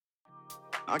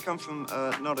I come from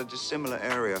not a dissimilar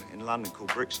area in London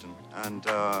called Brixton, and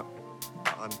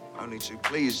I'm only too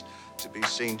pleased to be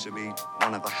seen to be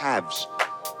one of the haves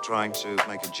trying to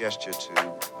make a gesture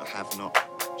to a have-not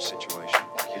situation.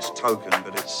 It's token,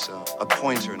 but it's a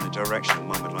pointer in the direction that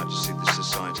one would like to see this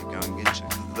society going into.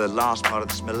 The last part of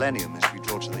this millennium, as we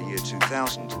draw to the year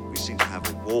 2000, we seem to have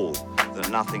a wall that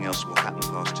nothing else will happen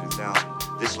past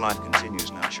 2000. This life continues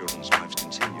and our children's lives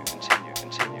continue.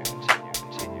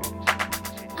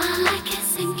 I like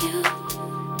kissing you,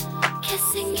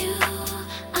 kissing you.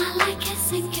 I like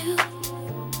kissing you,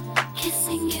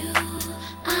 kissing you.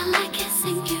 I like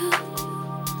kissing you,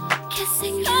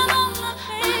 kissing you.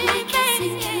 I like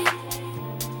kissing you,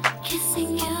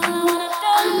 kissing you.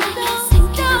 I like kissing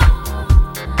you.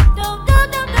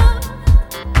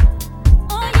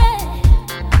 Oh yeah.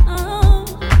 Oh.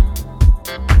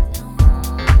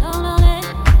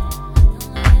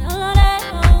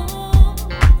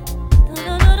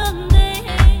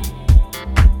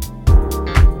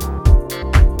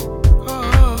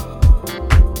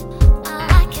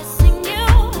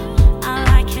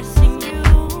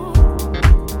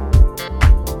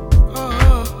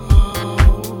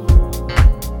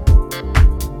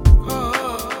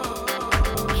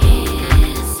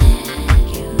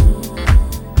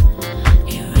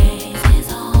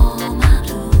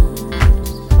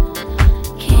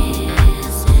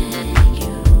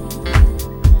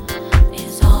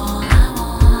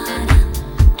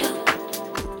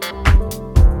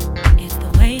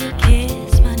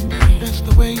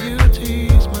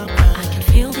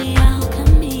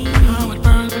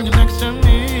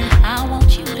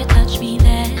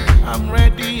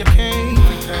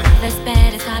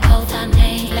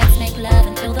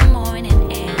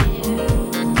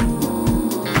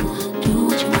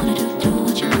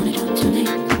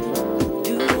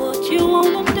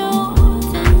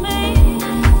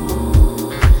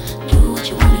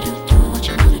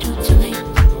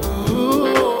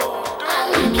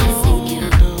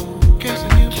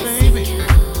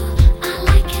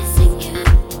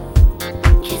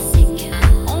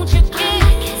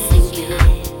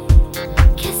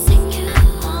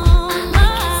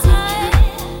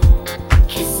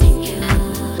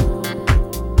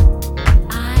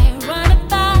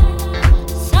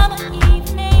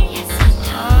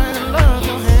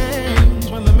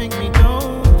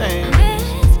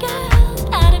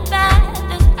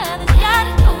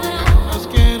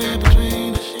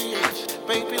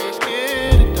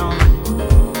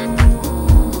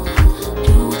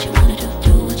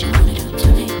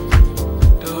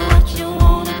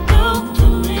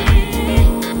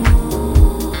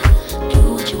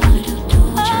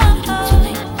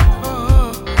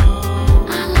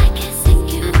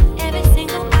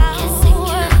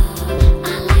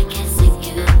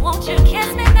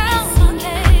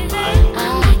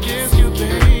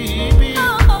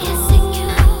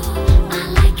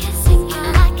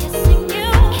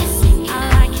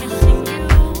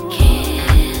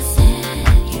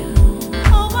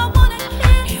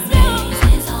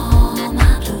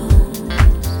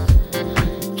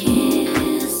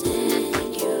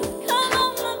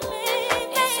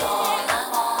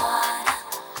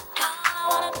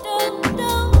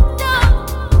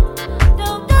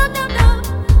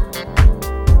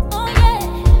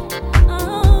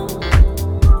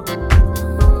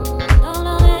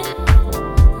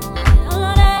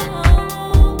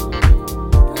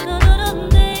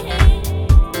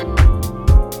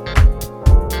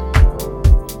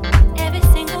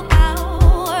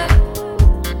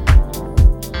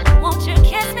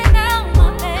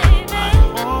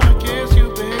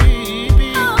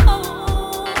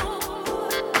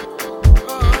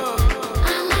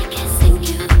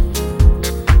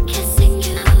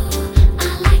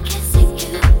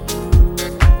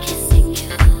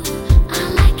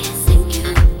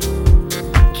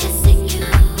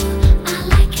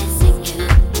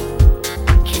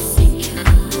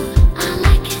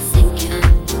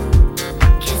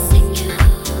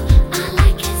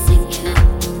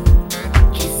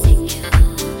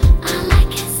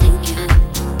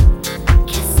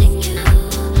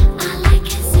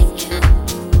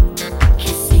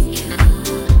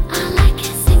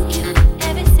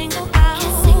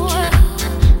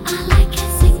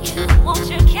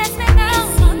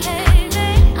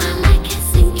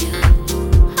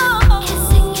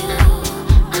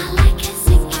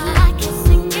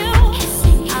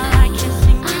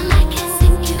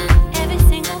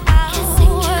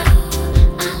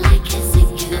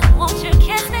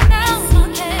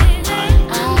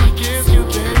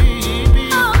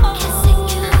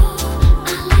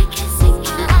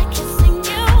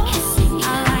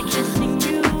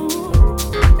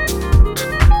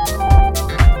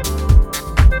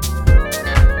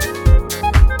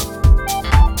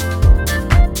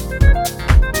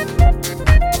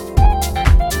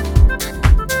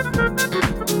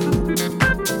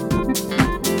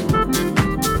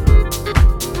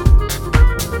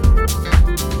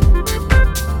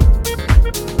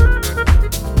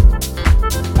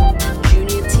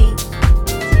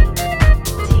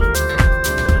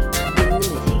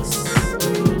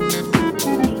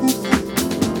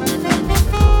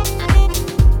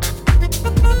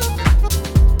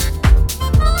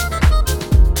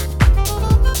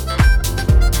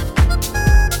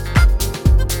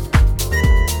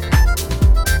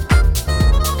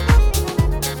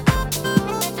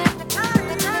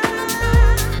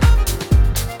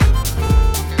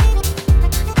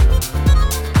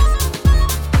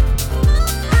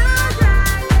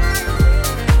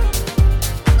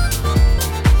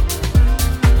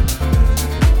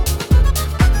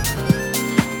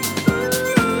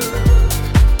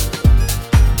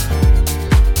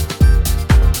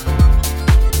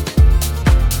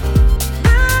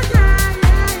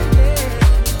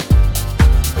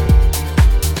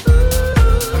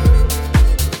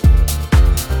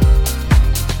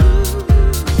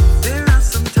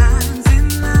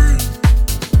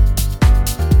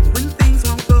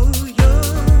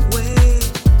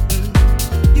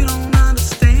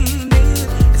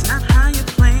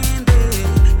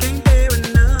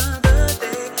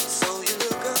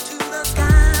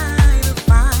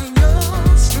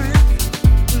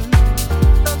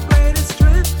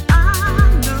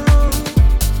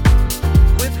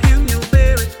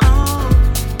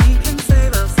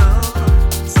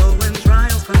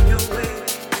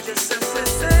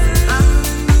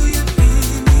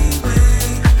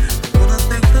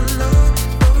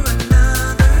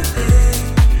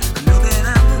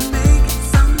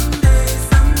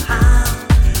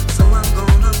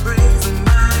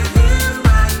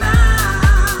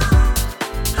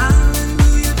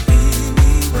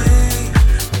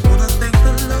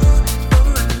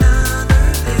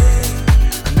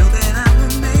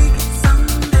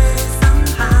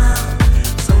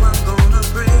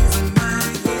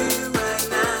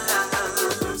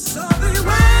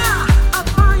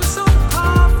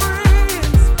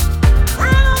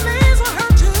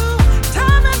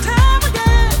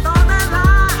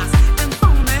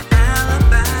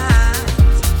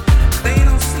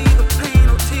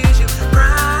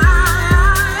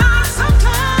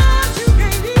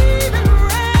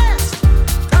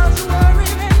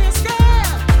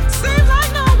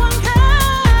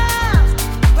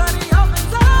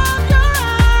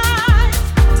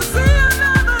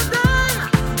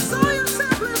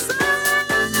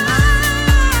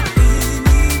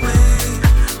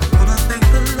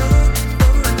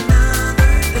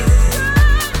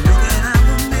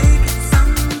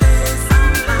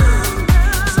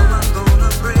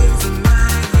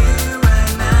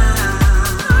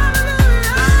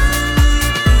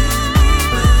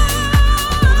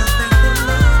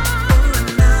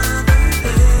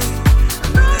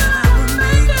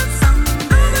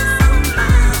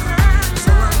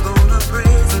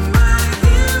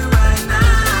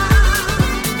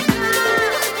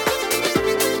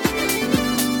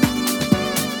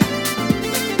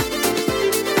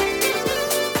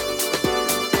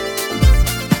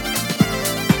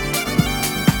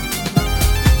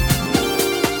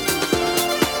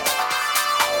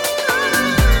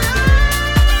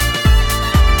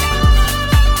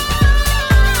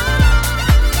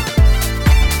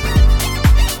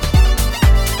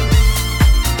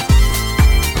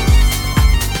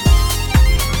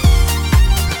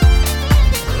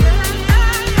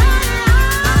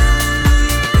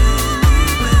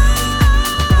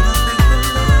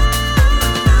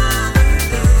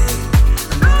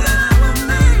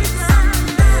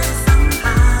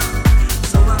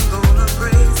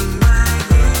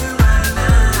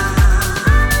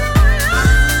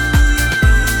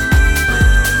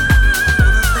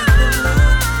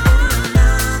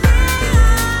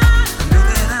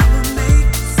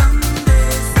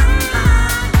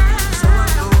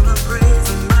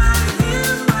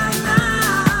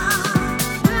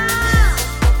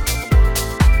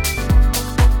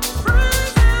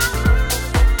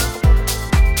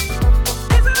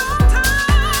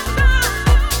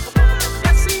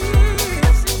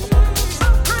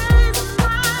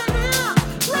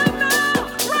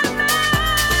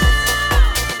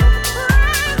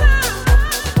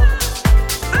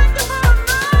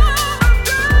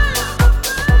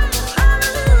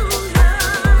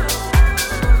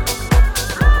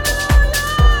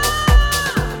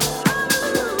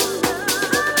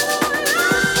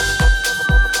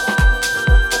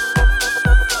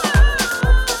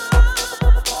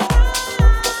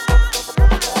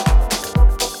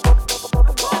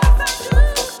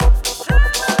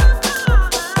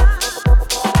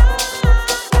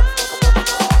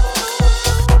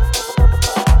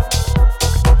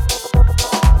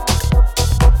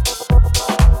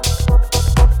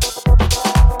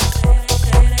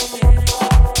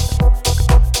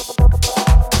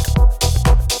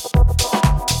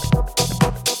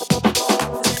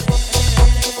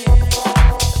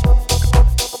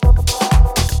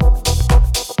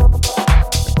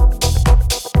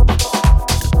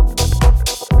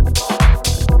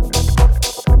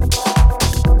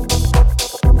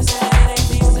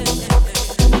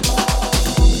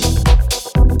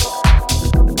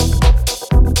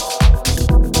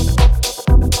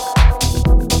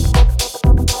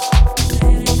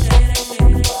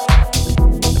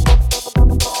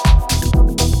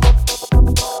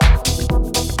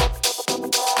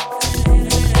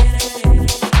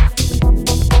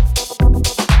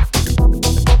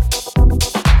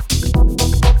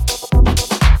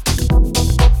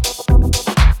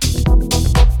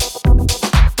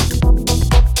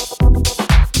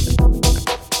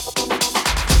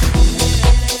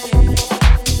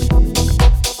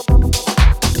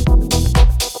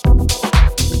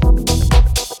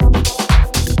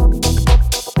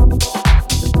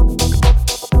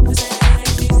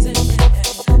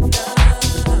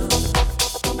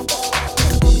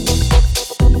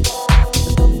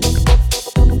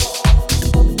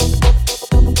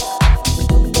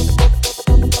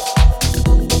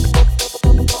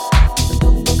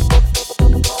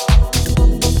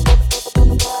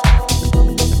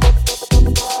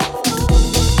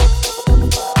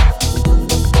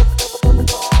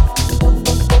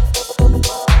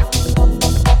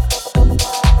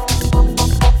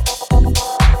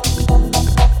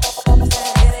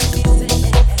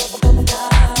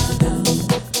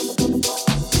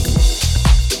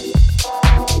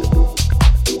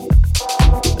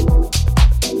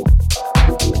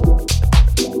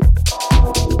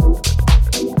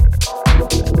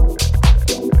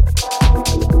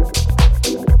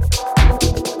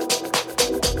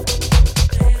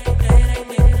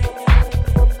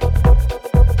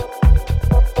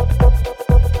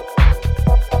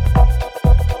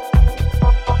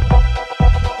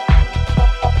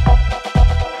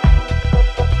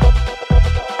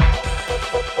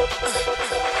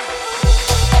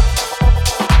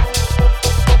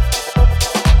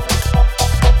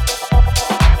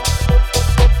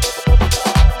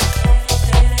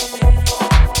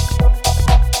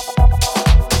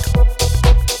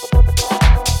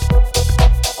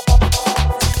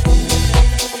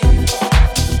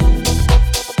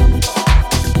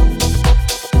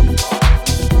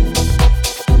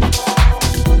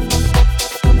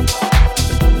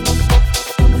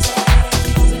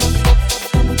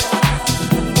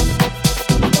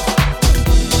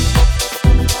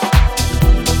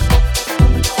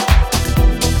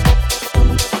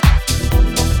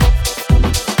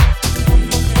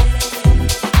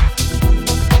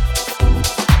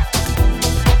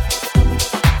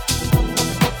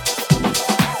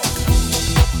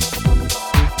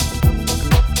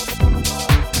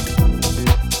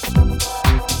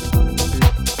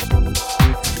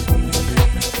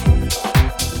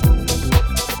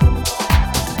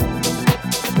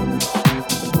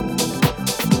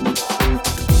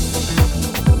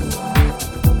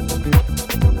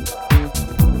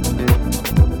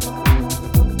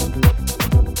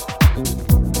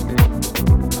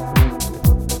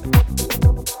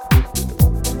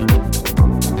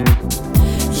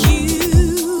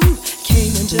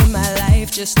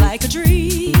 just like a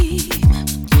dream,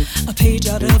 a page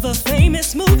out of a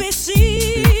famous movie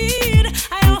scene.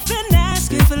 I often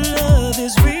ask if love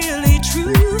is really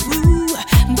true,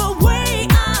 the way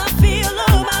I feel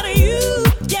about you,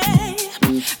 yeah.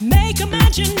 Make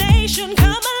imagination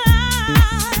come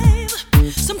alive.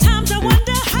 Sometimes I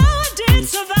wonder how I did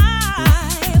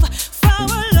survive for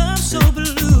a love so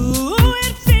blue.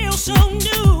 It feels so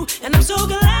new, and I'm so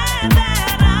glad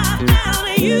that I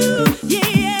found you,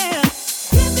 yeah.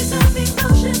 Give me some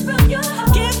emotion from your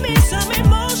heart. Give me some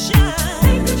emotion.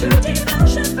 Make the truth deep.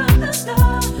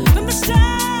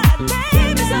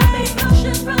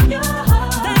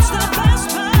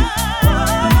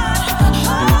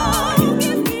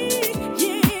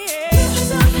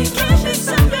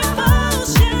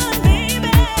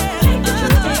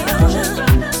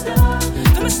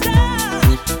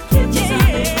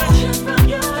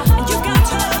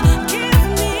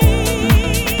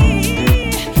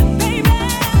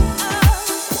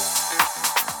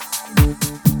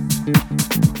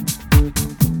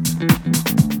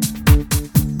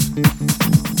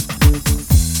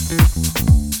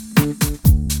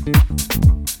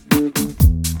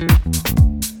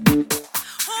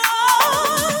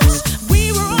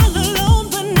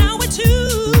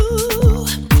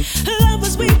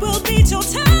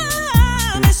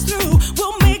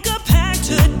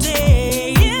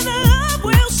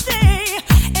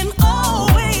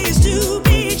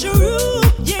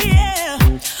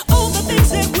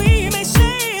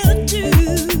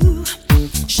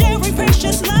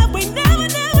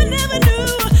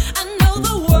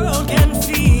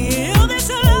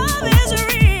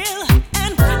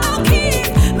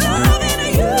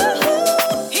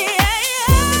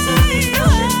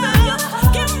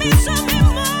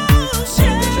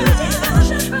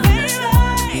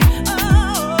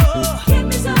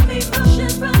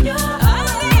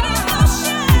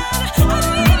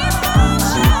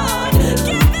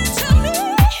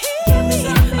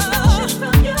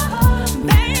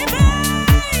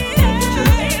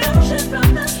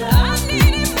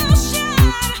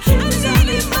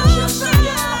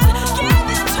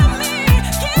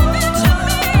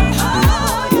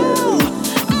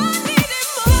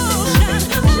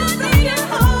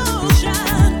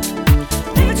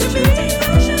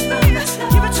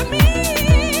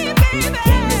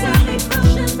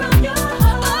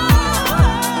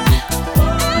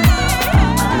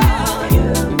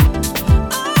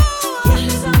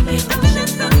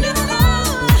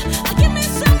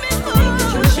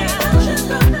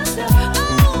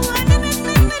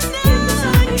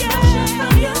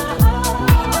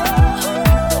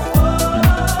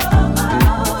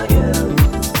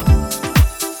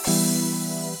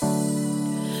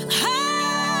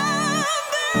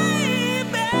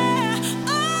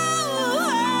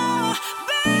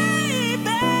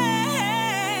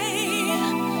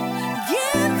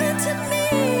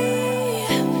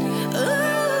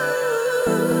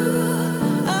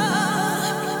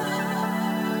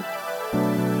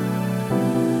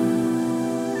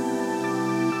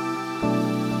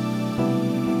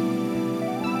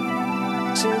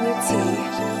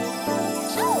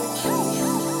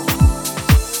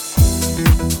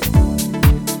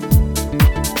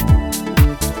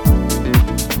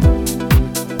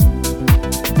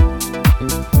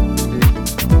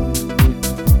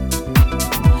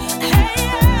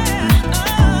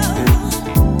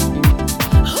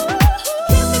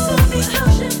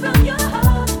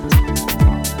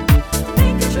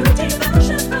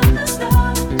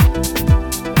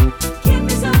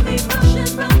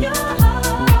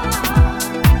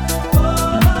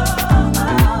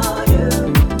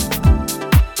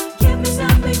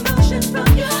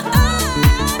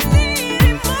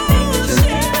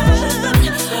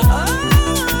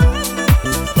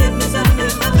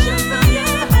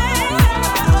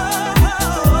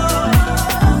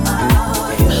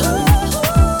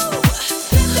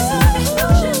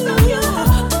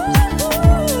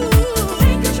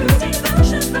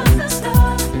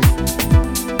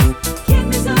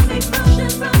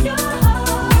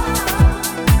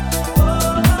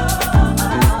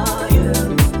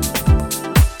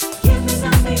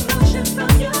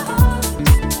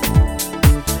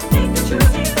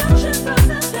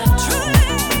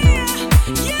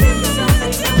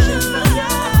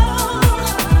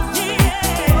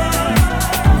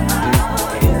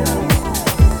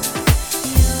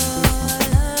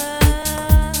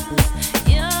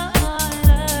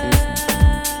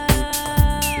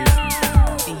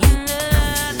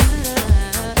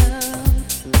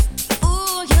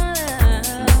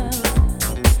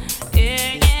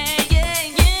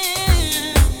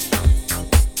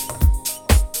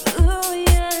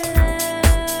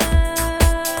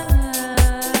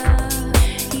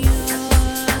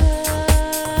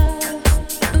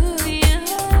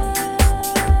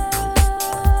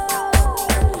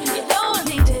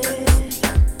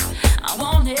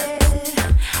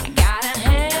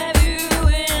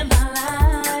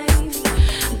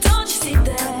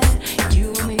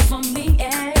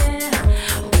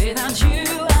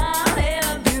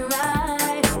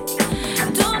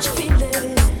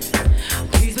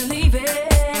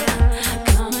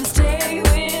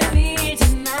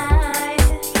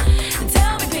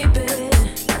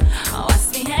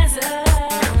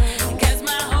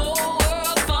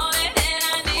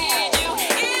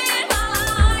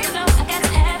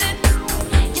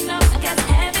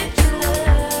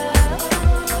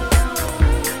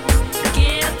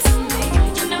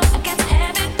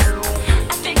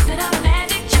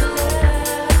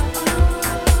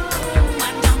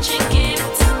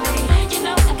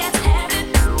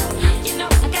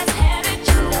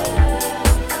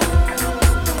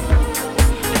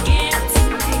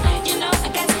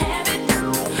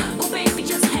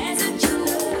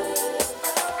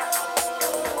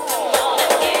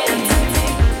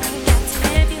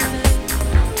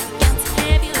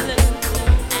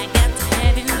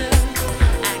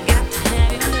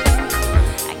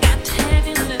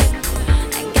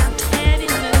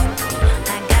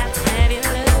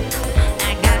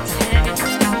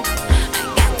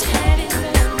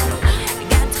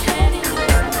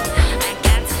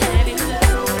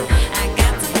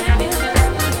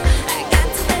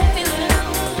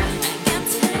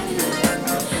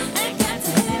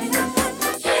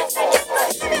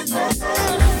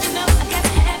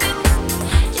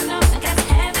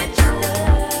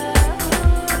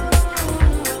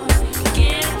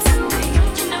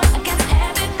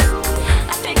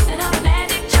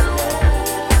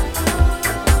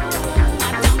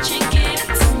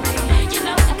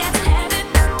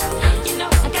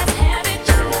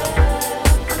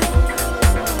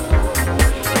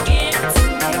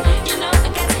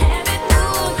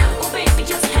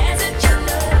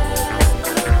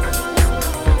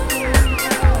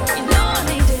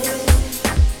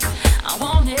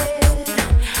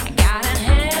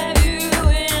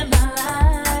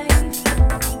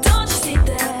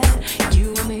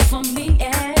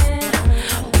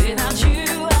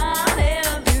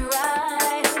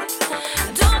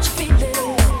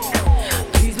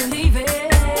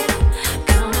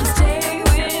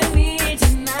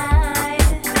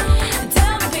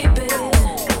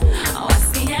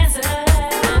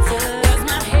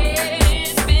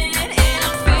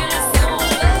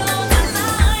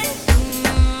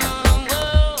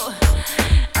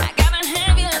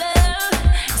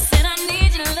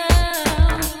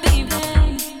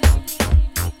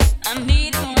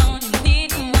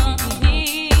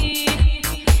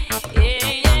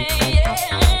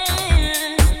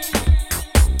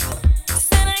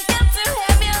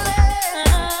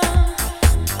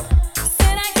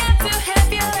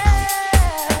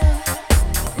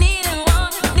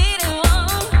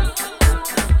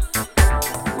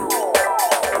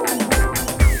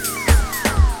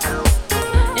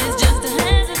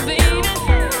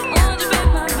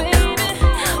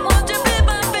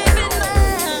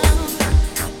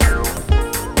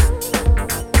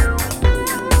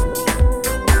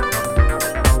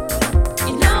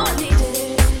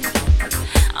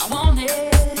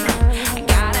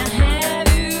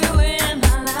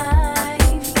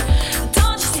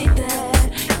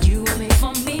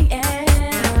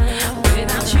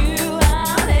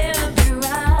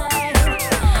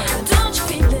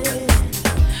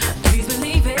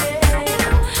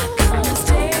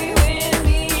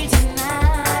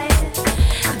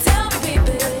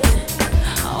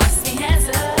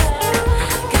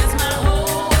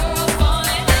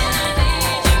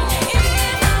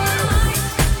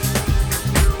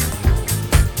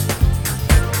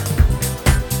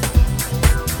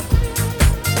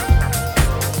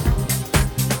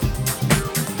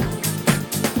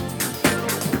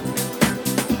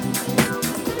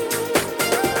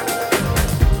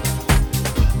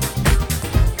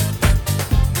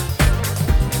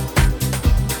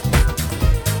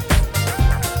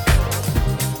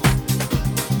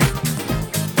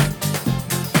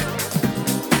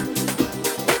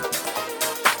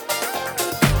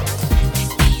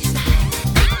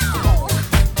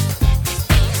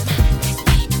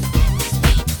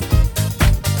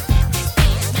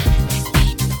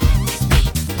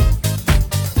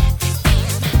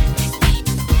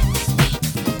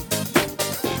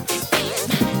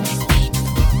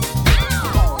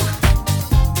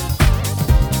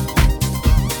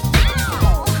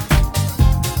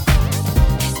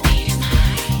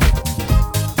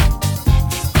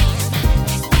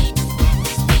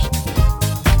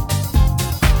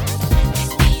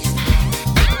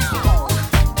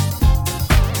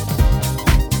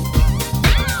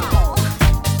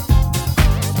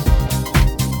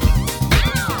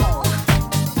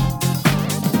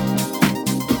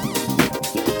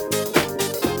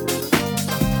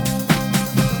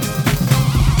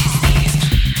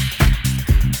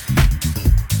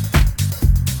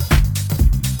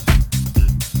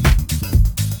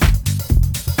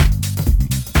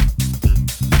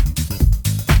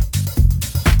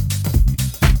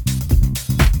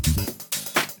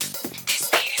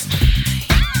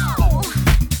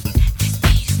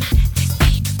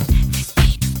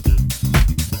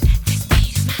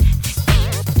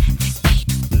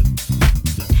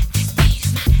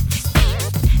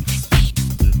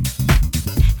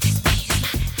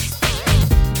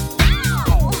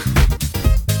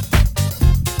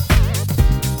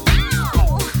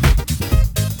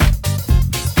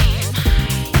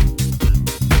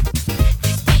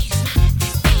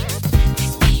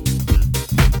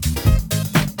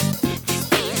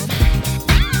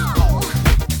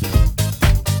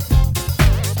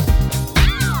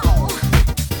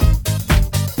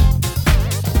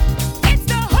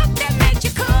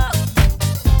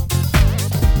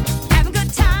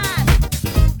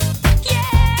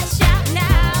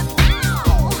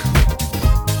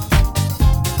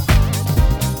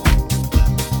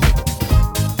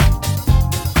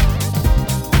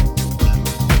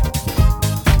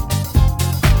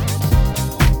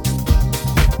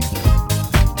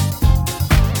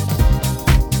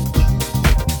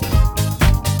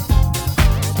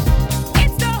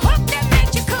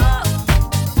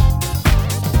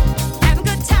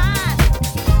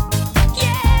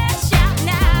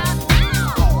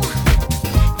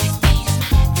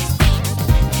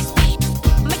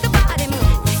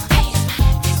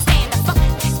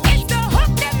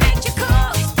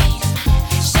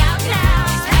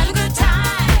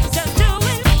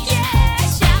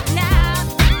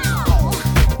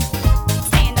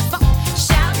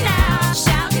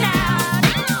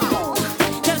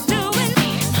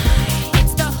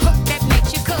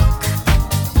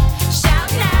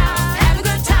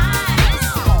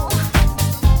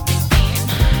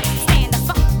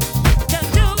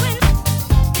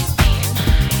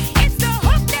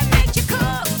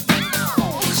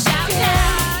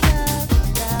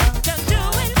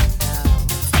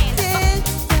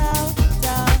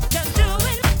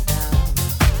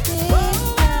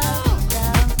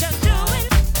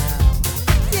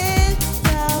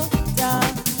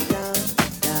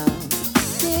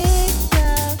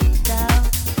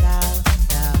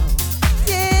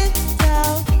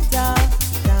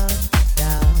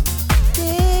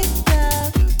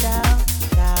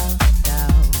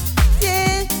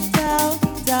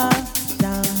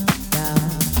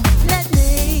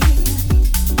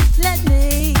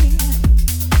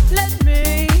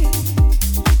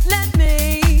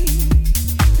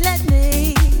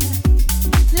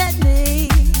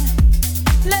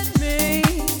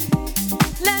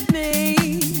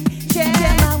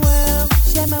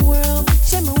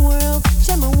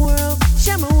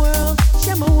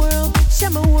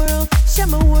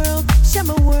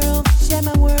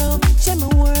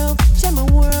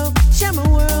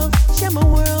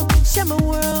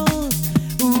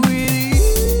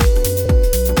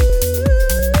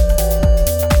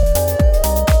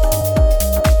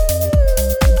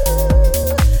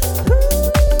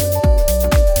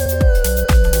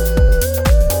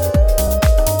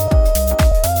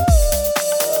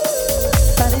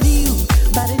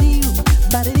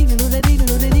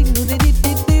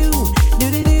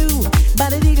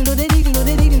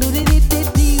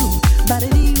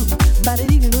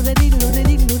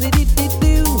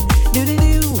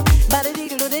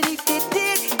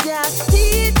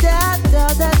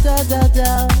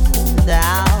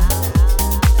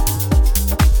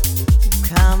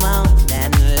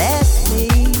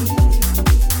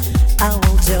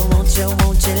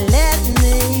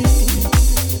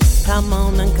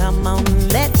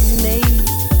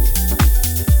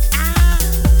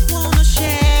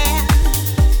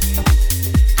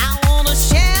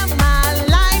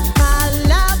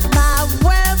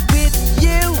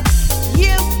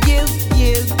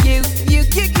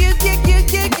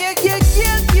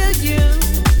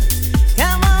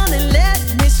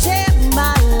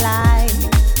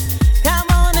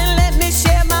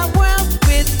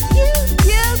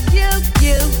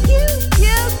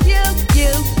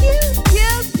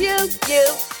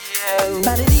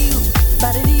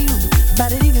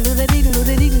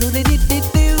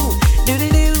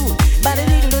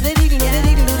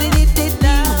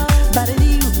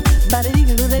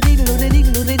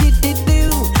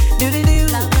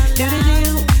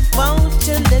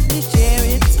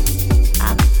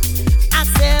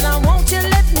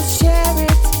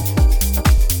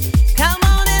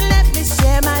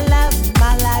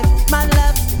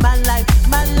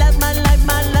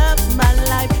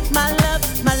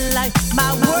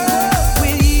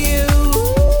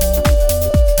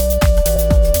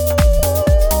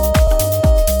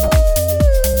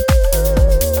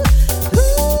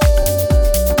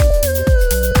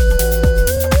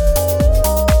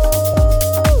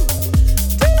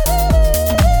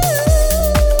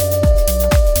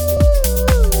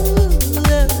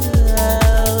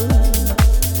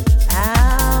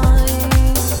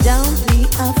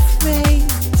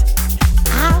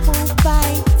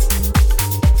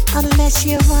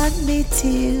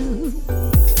 you.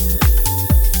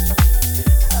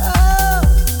 Oh,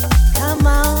 come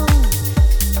on.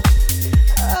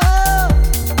 Oh,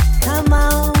 come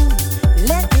on.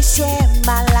 Let me share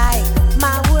my life,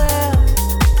 my world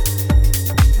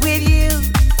with you,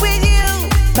 with you.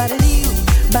 Ba-da-doo,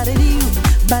 ba-da-doo,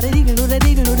 ba-da-doo,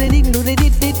 do-da-doo, do-da-doo,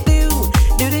 do-da-doo,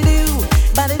 do-da-doo,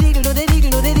 ba-da-doo, do-da-doo,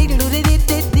 do-da-doo,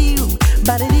 do-da-doo,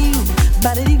 ba-da-doo,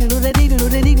 ba-da-doo, do-da-doo,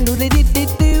 do-da-doo,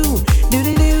 do-da-doo,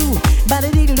 do-da-doo,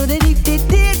 ba-da-doo, do-da-doo,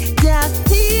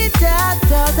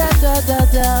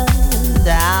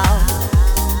 down.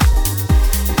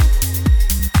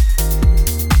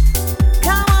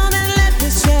 Come on and let me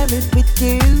share it with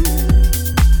you.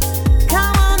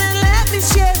 Come on and let me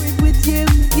share it with you,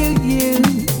 you.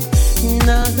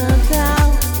 No, no, no.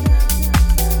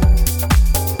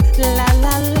 La,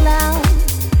 la, la.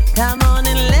 Come on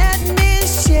and let me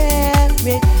share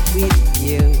it with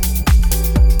you.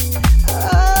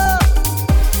 Oh,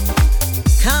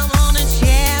 come on and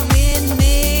share with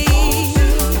me.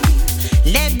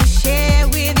 Let me share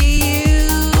with you.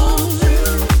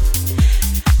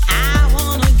 I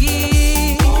wanna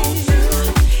give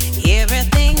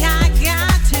everything I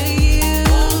got to you.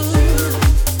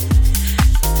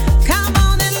 Come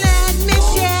on and let me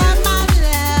share my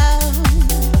love.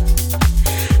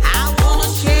 I wanna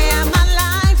share my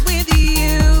life with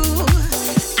you.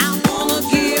 I wanna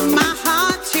give my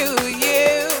heart to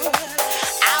you.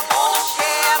 I wanna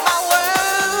share my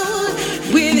world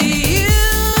with you.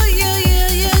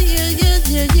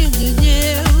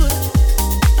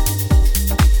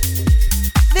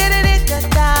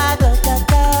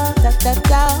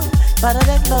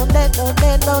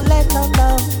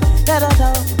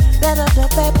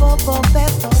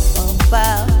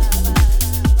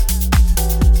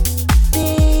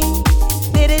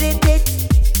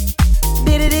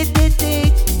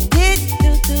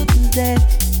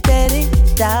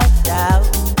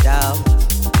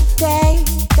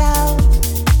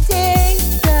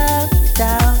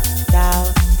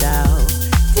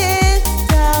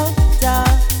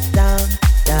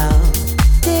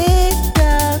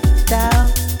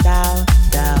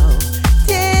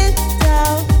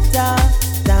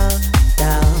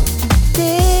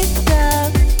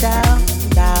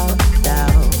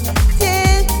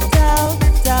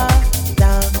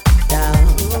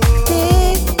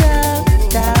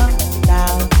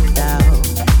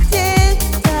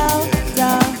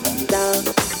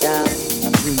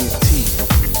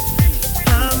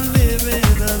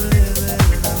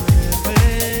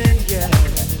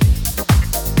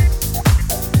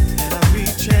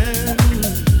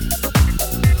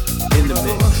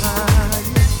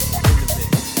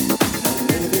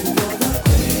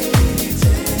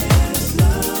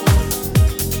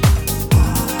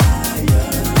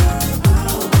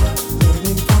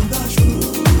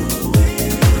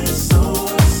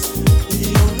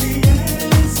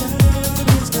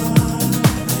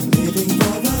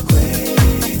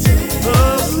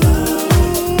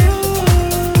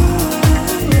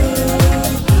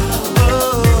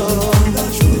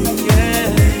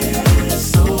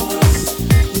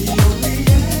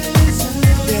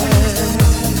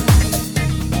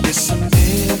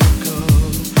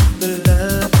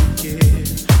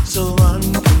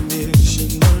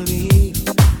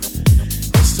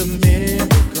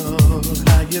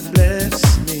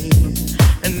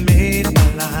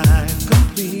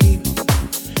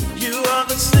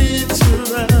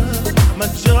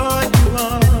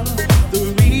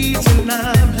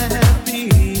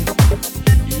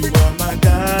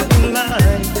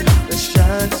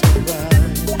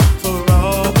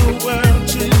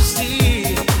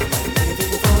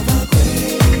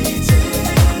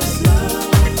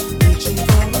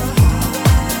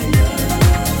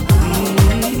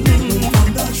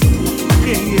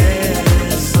 Yeah.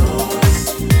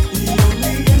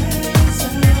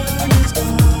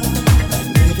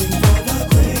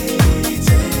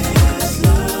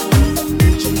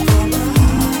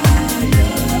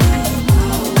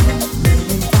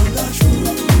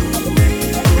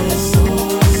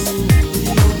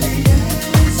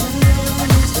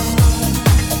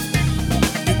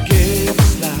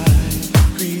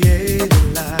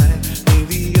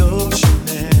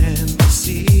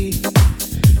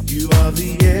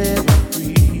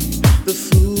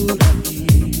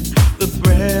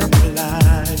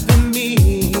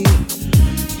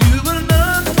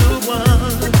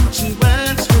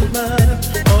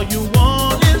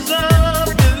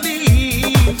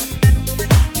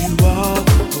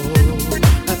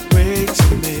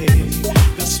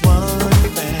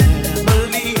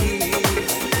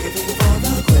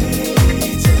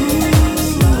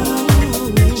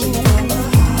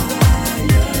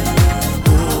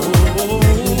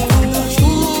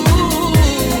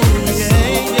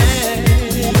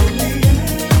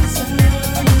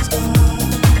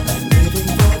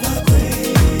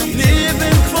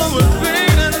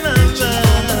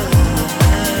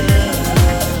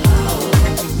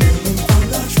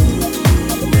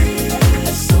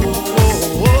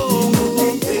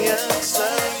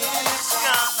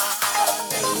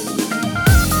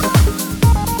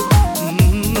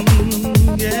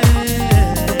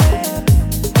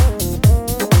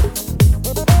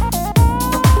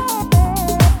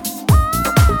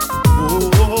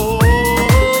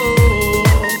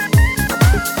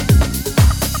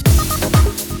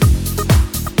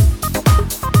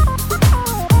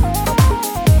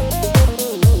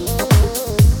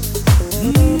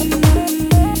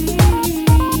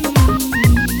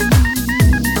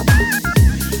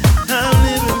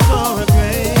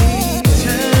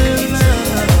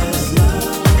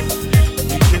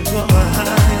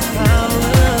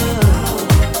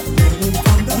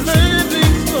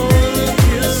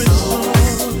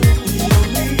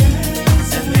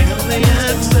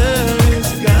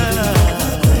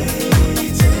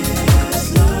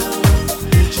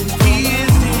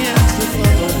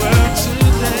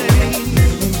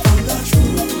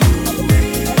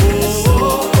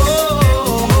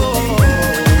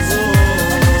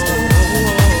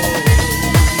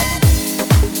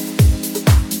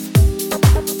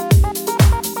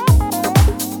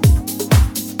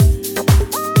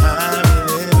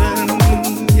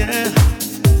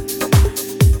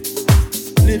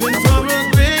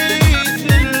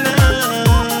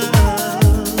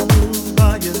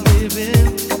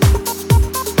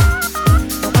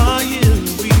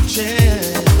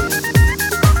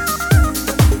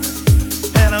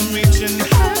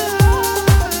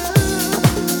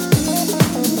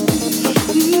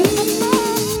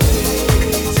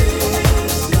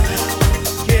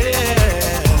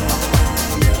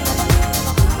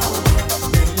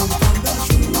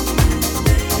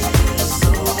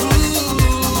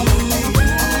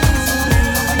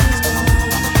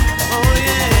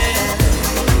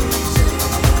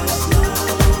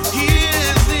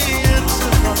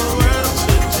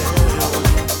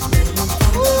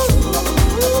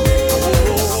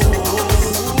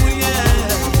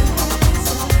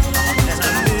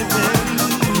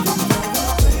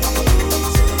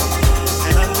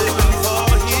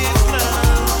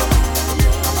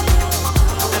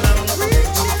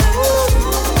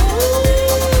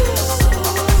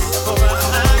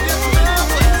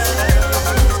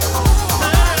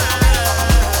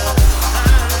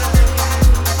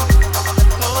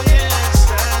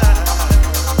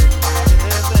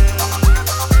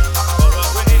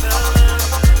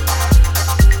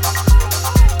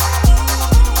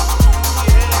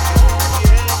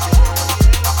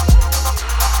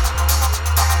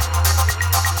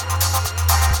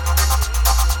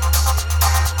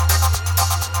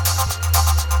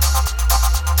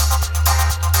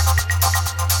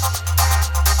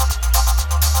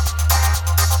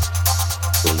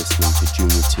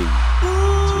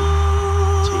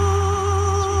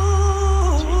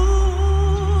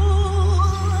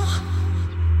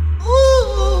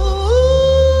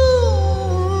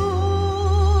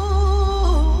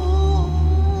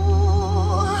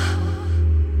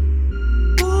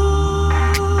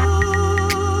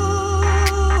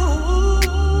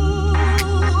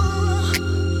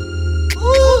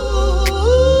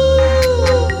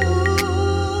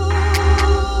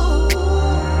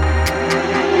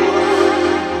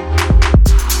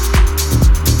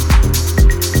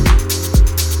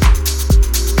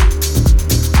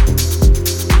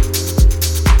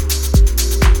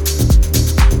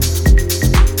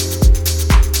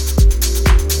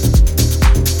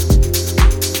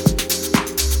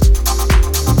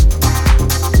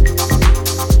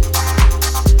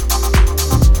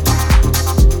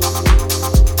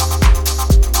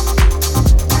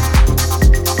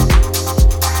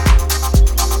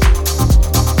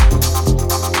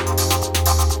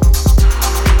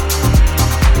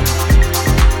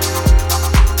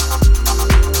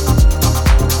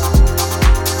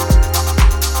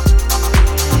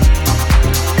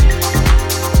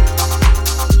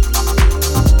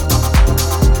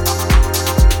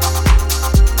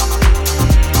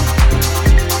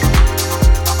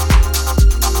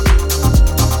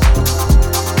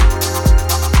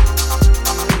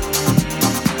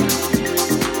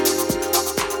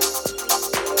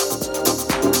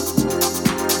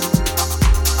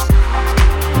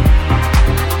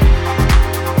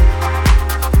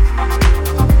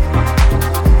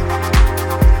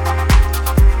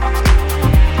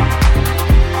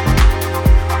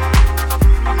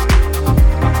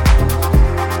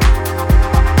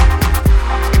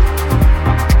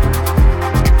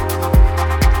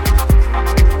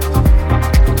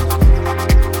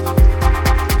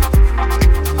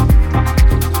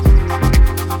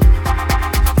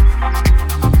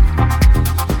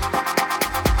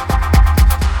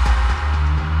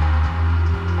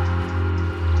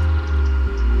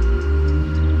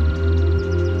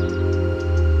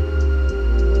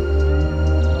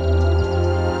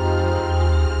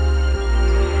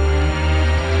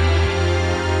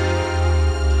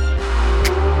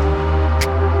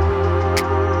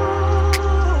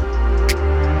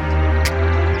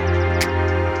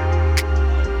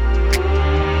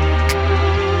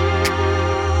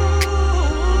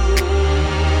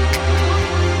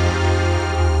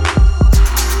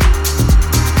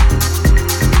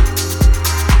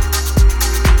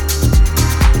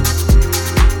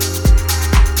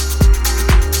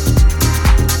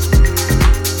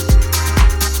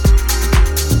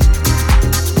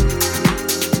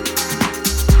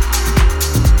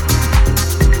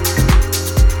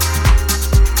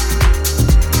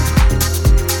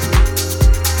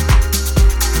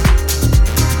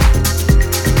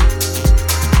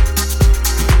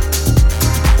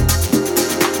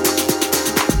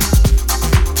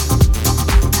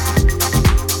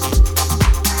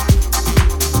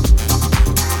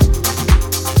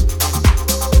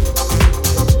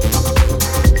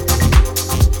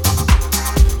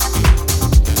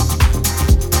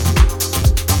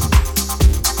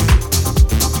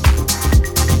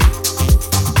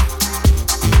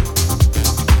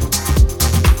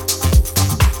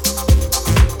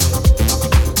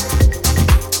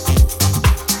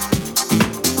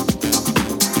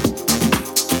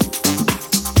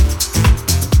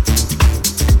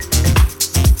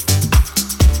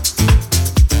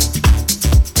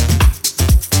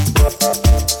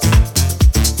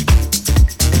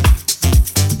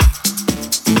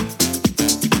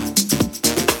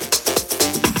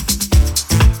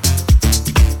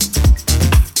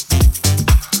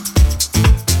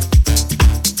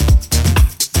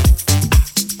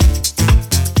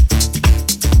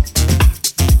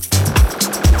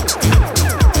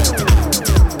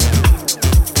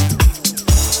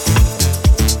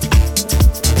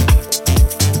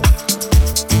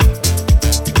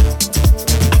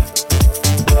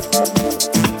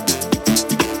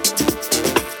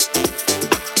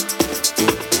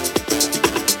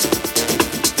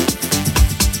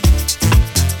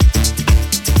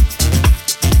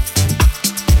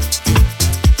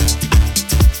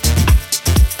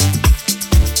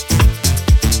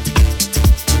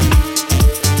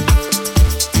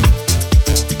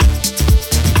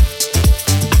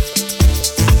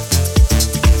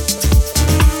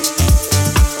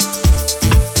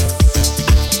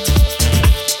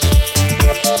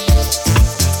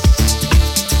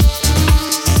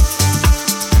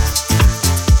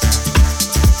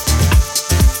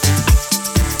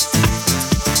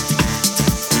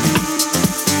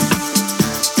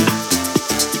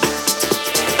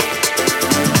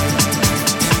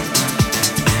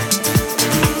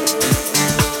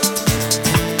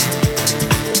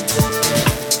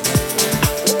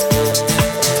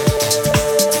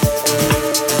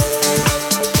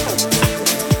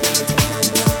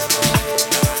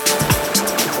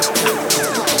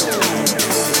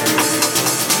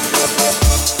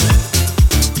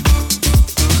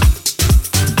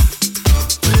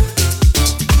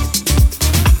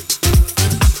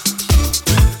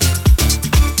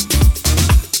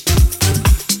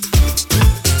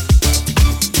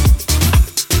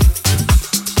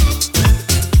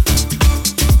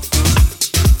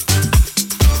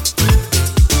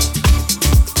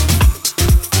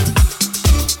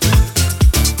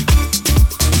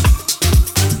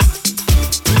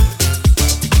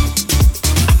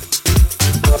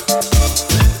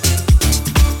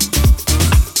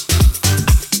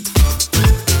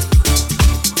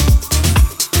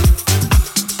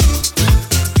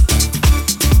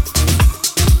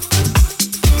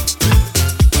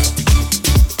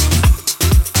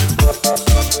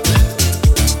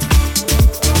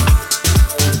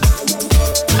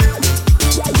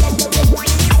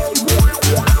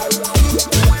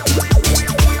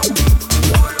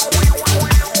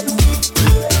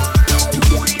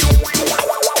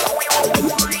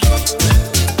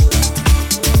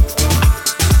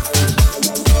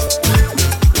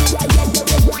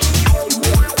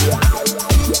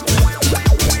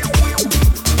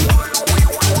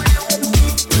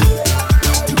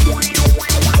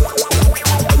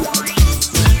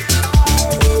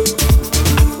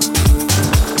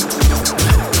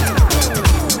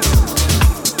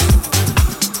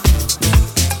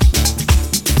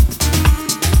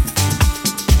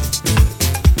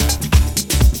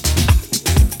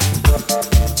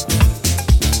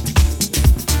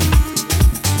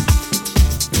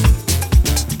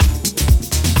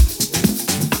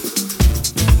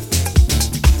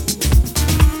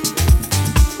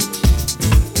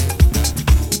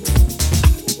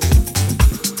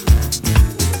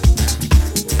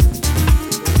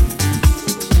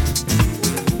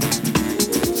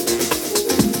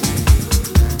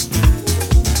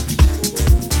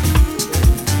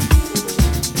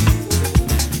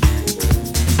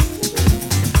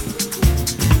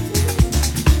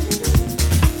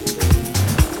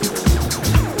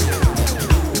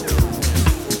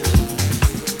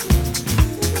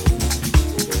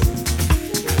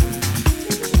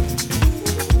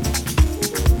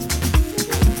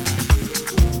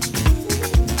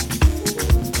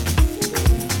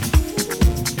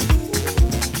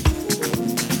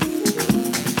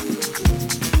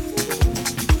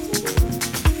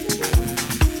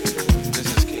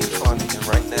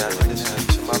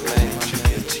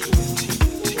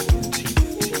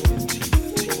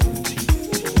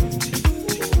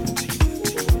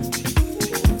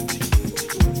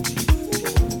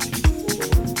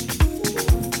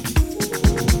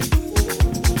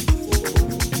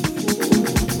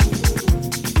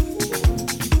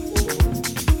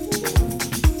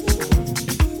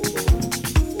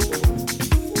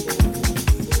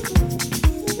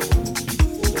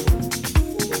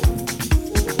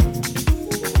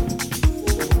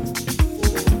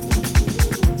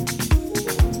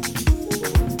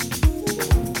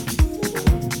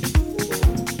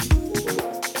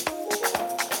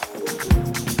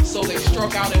 So they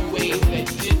struck out in ways that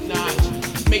did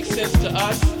not make sense to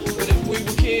us, but if we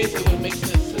were kids, it would make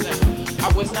sense to them. I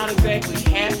was not exactly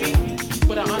happy,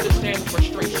 but I understand the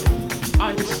frustration.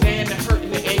 I understand the hurt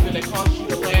and the anger that caused you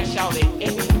to lash out at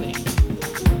anything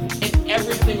and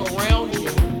everything around you,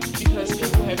 because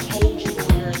people have told you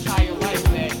for your entire life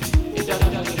that it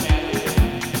doesn't matter.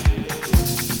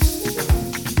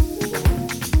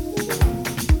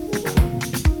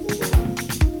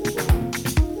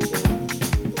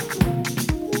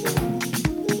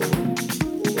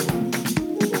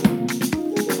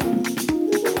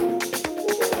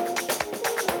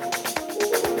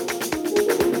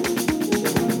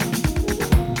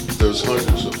 There's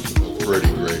hundreds of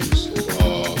Freddie Grays.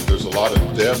 There's a lot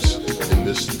of deaths in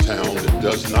this town that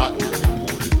does not get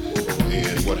reported.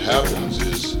 And what happens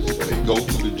is they go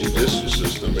through the judicial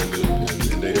system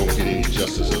and they don't get any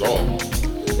justice at all.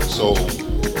 So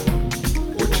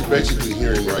what you're basically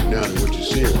hearing right now and what you're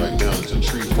seeing right now is a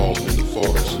tree falling in the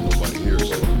forest and nobody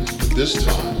hears it. But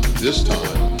this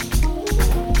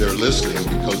time, they're listening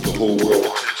because the whole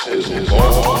world is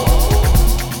involved.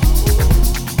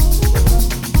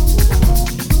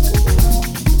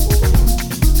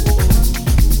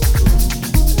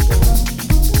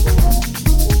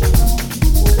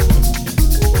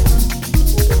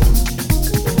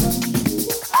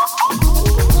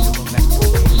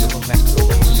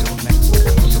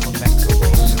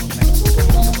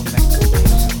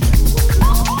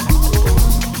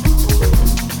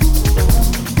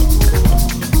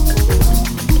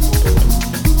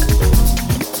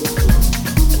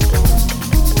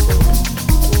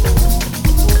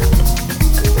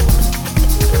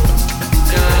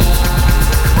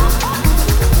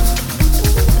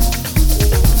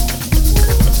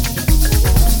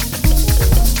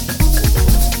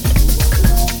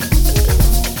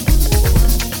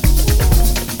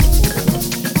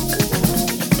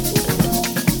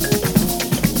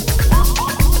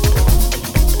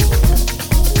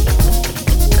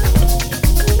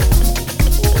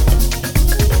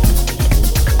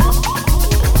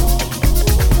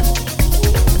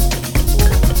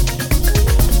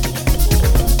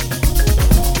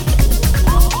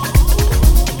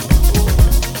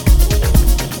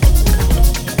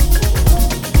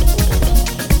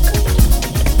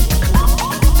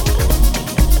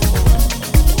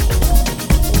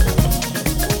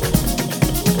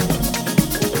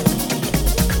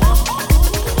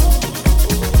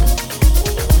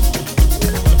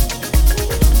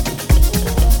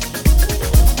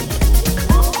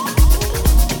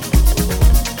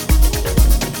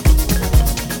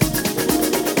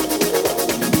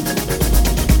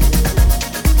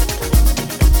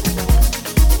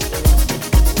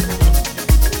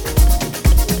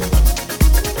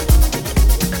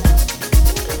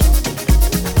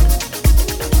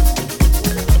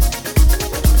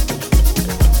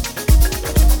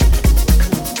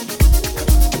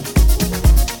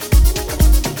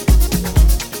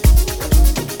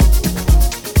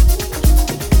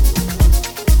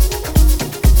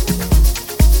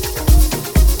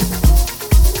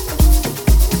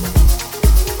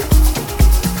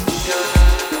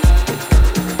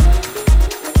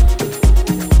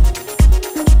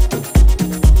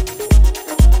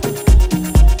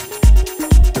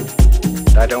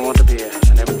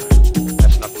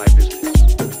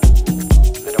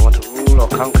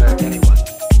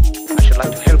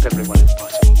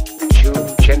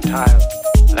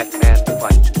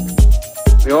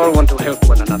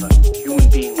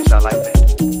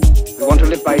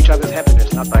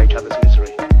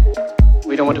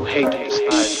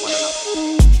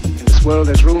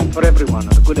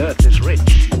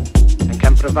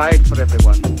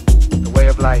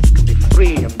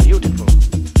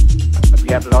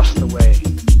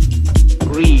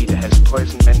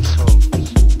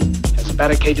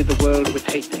 Barricaded the world with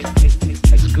hate,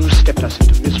 has goose-stepped us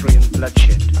into misery and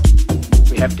bloodshed.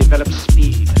 We have developed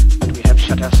speed, but we have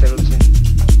shut ourselves in.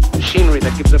 Machinery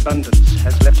that gives abundance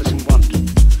has left us in want.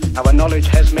 Our knowledge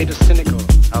has made us cynical,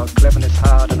 our cleverness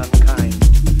hard and unkind.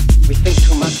 We think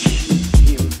too much,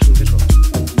 feel too little.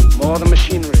 More than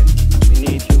machinery, we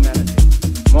need humanity.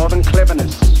 More than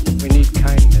cleverness, we need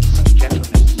kindness and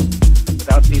gentleness.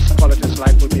 Without these qualities,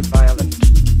 life will be violent,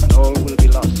 and all will be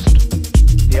lost.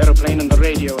 The aeroplane and the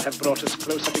radio have brought us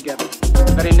closer together.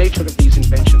 The very nature of these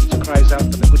inventions cries out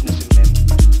for the goodness in men,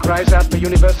 cries out for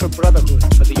universal brotherhood,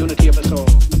 for the unity of us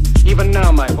all. Even now,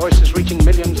 my voice is reaching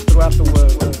millions throughout the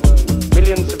world.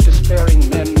 Millions of despairing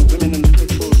men, women, and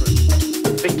little children,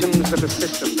 victims of a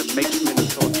system that makes men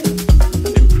torture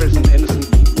and imprison innocent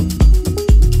people.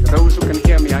 To those who can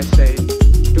hear me, I say,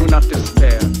 do not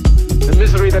despair. The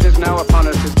misery that is now upon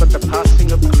us is but the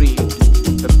passing of greed.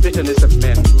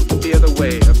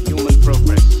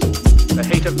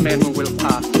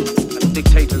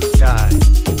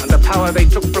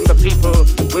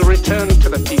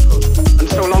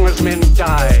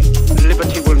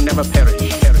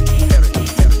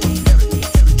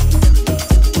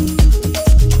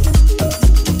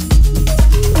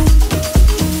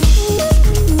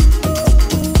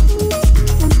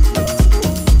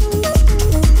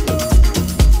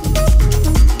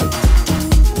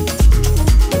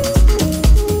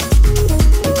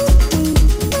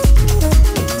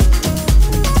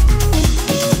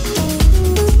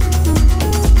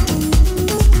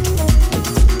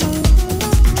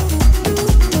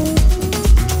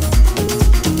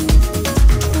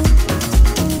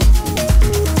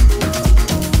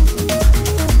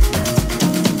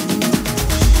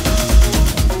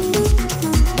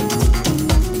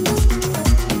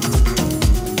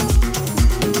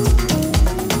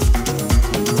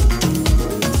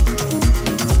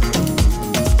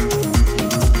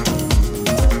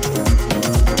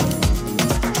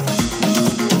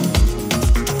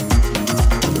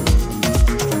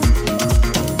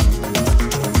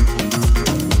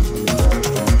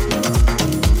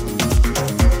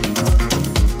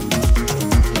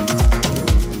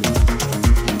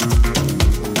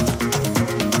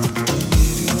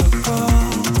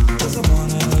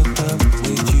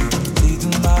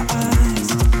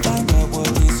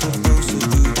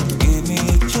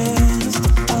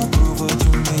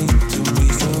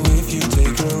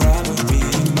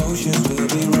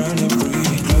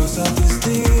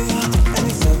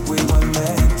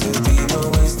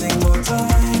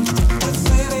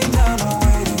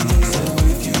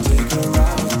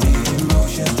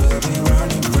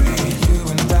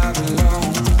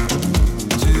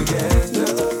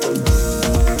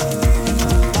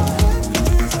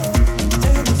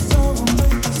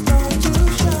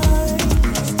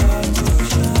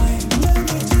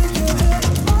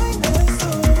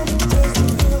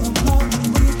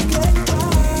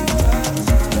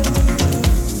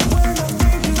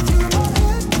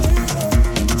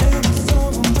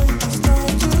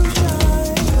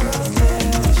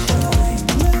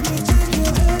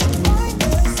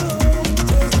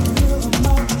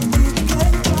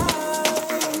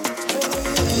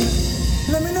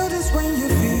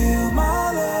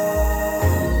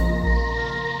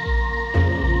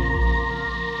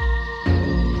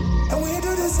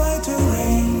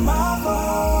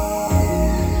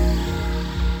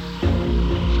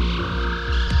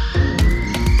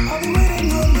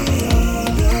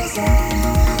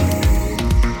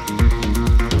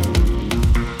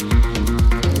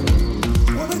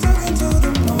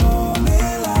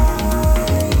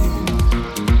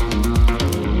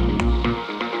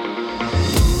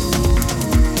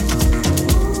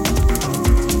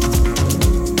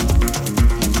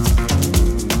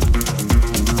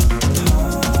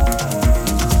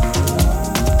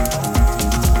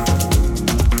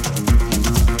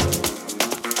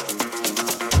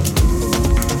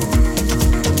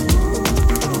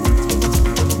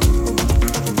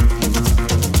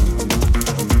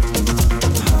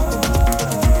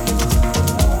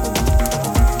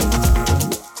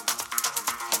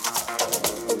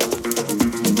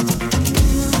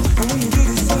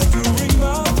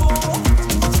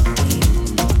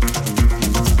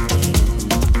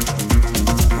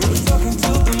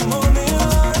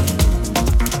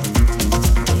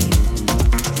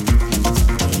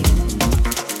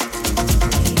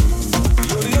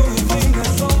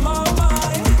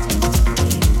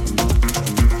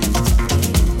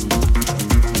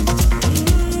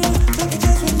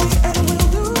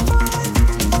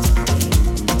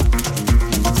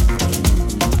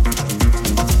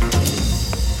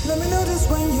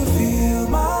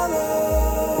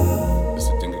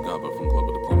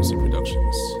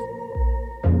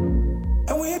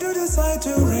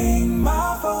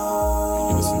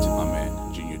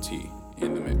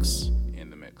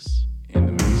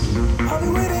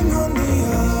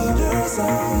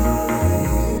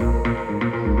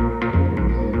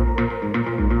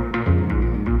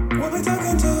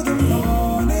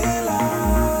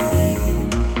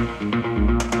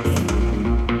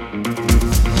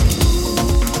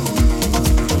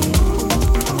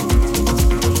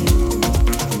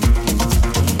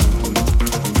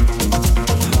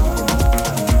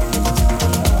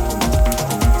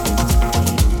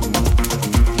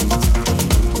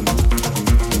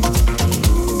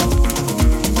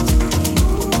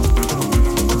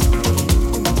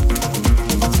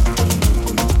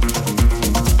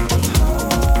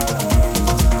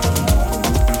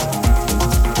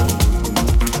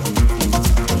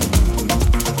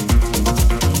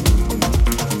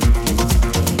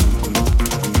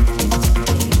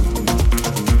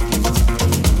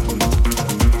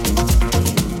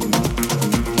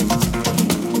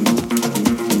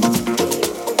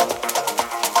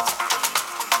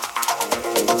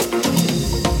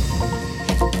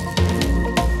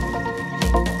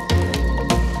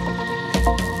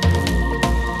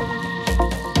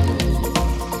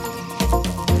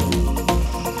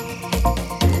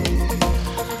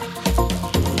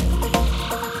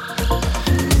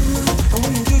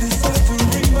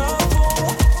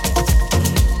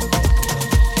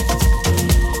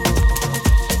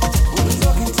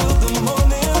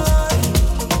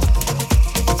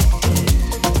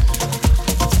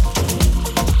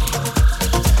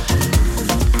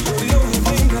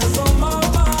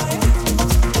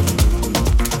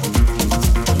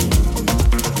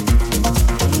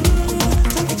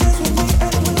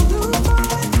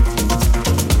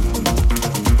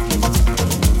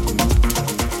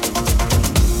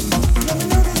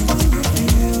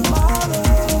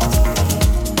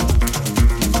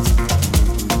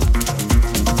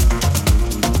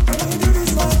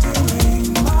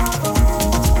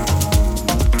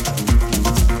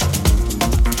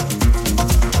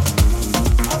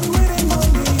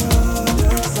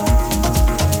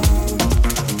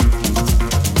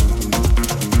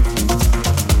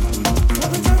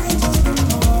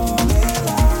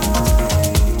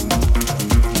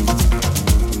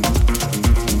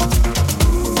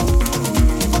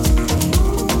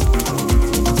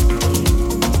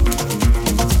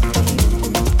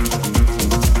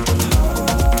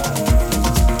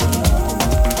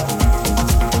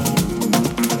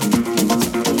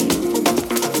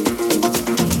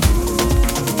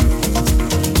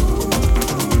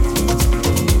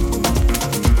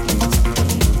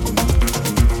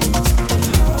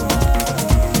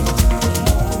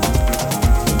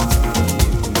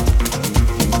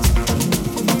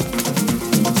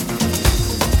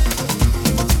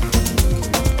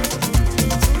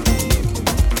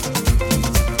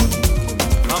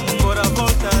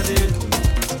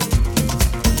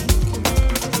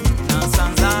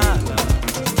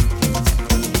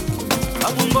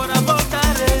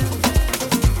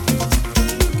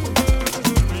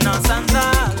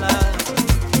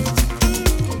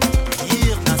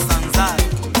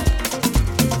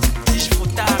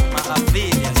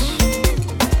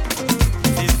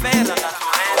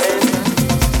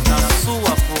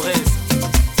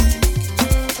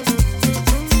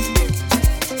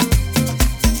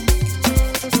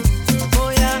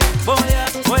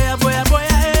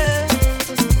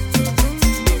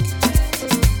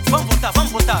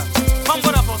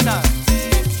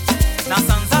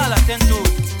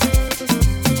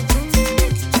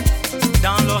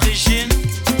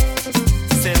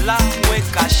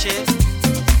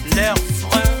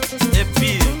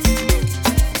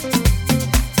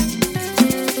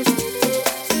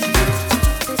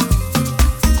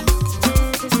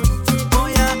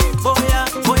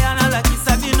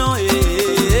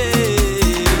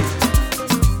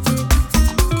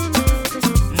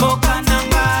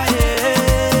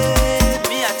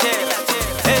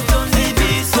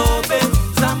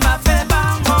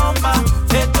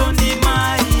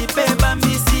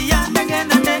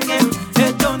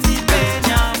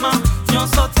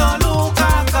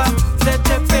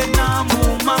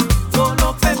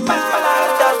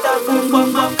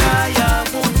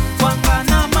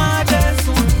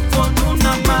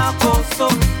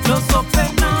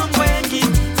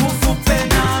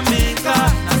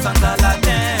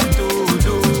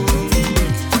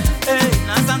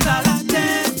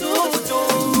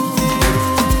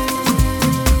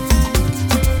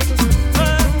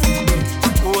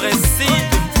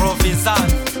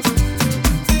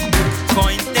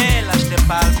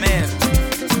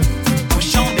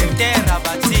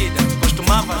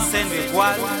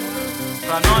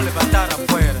 para não levantar a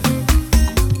poeira.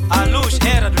 A luz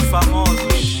era dos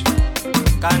famosos,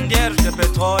 candeeiros de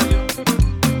petróleo,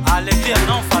 a alegria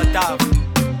não faltava.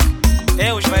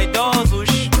 E os vaidosos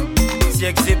se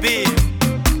exibiam.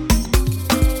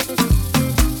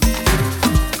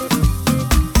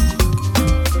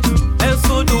 Eu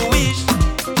sou do Wish,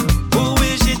 o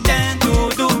Wish tem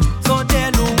tudo. Sou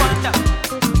de Luanda,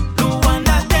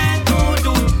 Luanda tem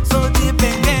tudo. Sou de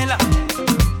Benguela,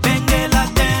 Benguela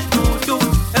tem tudo.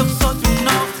 Eu sou do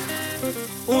Norte,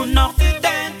 o Norte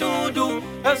tem tudo.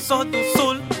 Eu sou do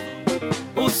Sul,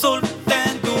 o Sul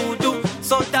tem tudo.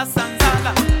 Sou da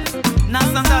Sanzala, na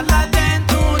Sanzala tem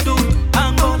tudo.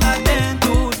 Angola tem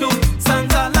tudo,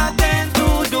 Sanzala tem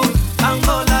tudo.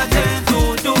 Angola tem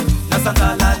tudo, na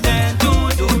Sanzala tem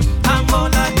tudo.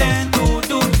 Angola tem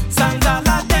tudo,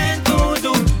 Sanzala tem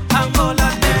tudo. Angola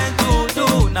tem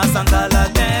tudo, na Sanzala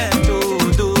tem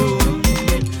tudo.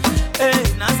 Ei,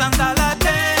 na Sanzala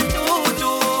tem tudo.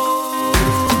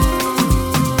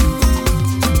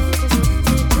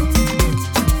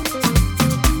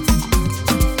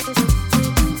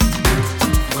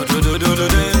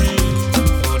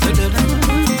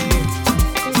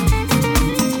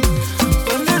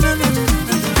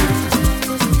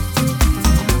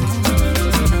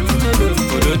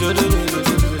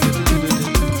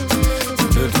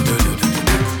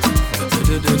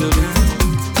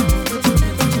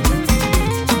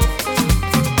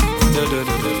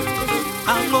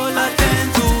 Angola tem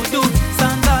tudo,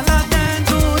 Sanzala tem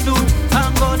tudo.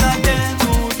 Angola tem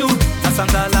tudo, na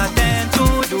Sanzala tem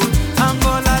tudo.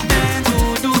 Angola tem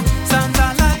tudo,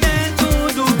 Sanzala tem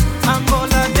tudo.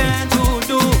 Angola tem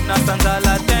tudo, na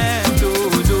Sanzala tem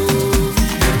tudo.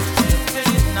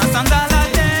 Na Sanzala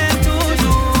tem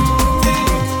tudo.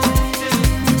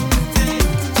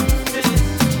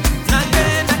 Na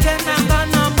tena kenanga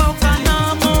na boca na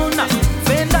muna,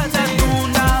 venda da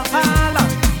tunda vala.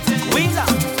 Wila,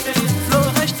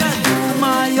 floresta do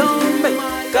Mayombe,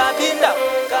 Cabinda,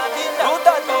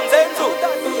 Ruta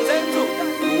Tunzenzu,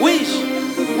 Wish,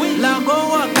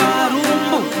 Lagoa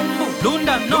Karumbu,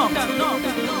 Lunda Norte,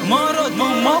 Moro do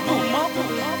Mobu,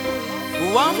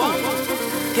 Uambo,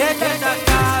 Queda da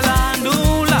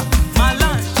Calandula,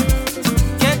 Malange,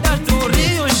 Queda do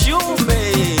Rio Chumbe,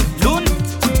 Lunda,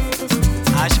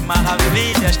 as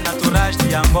maravilhas naturais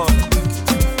de Angola.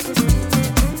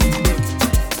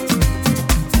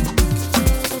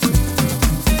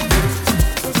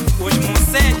 Os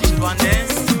museus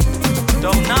luandenses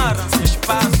tornaram-se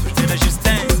espaços de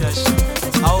resistências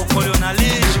ao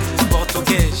colonialismo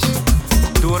português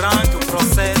durante o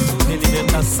processo de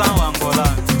libertação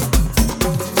angolana.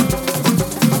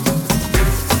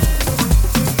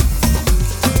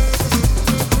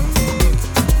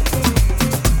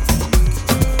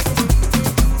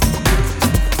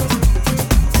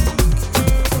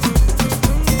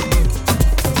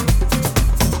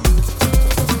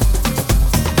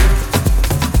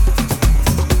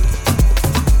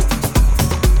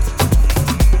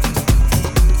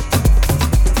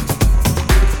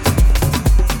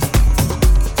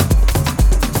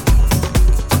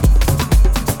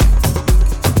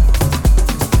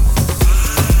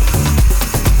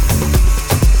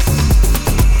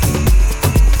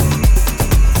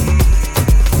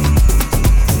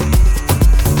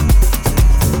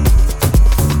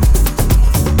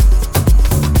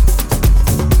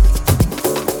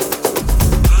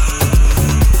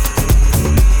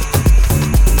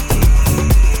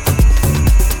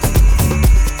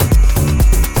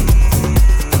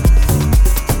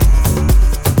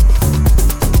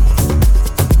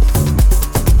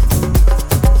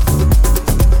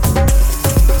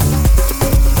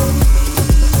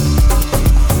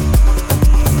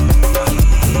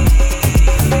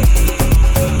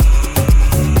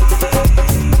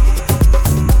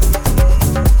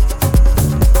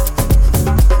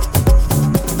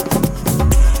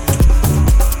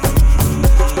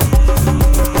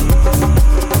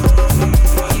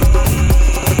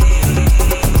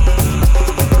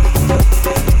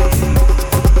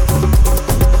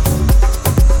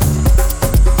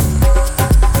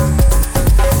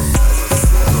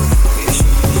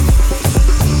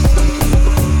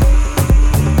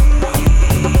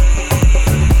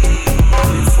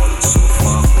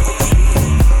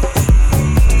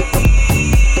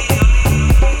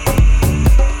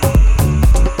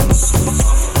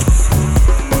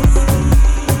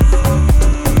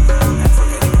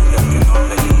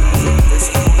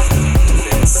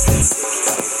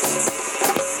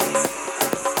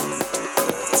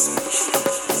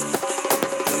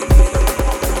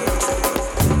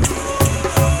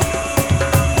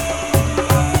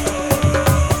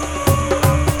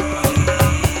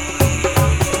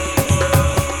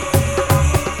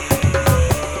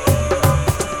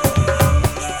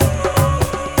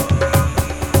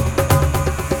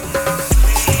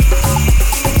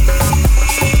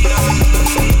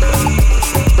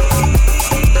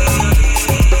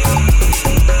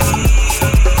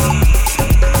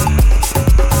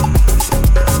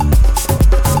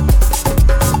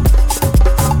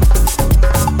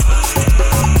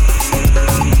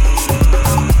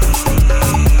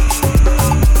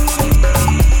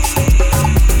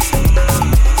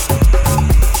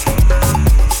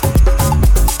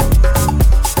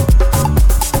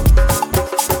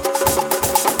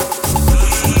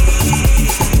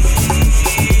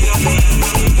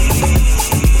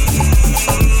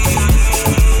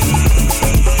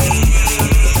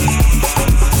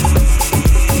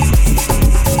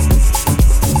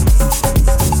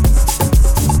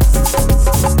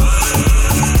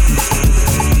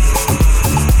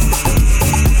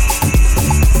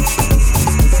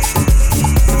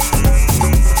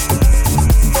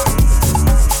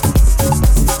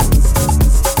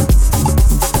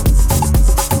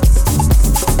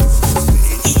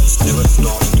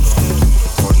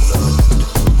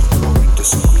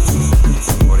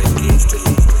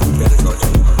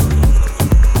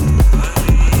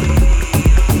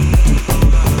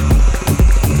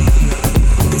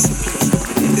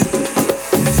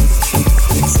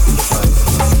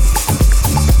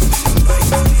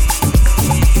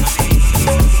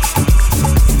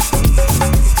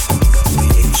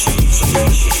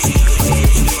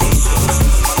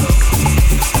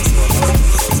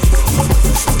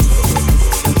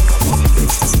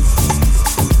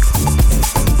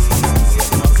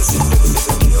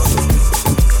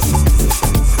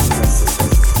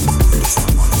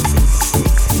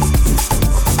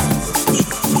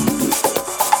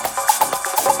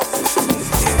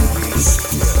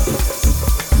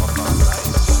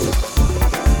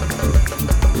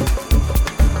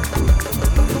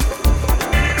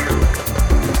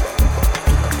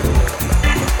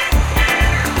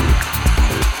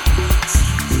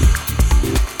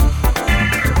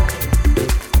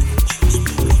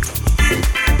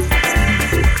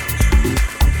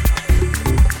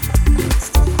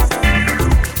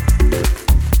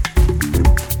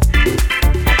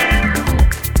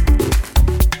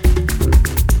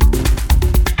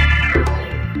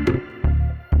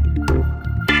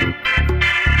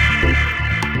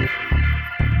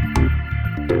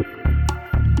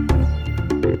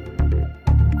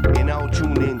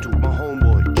 tune in to my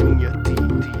homeboy Junior D.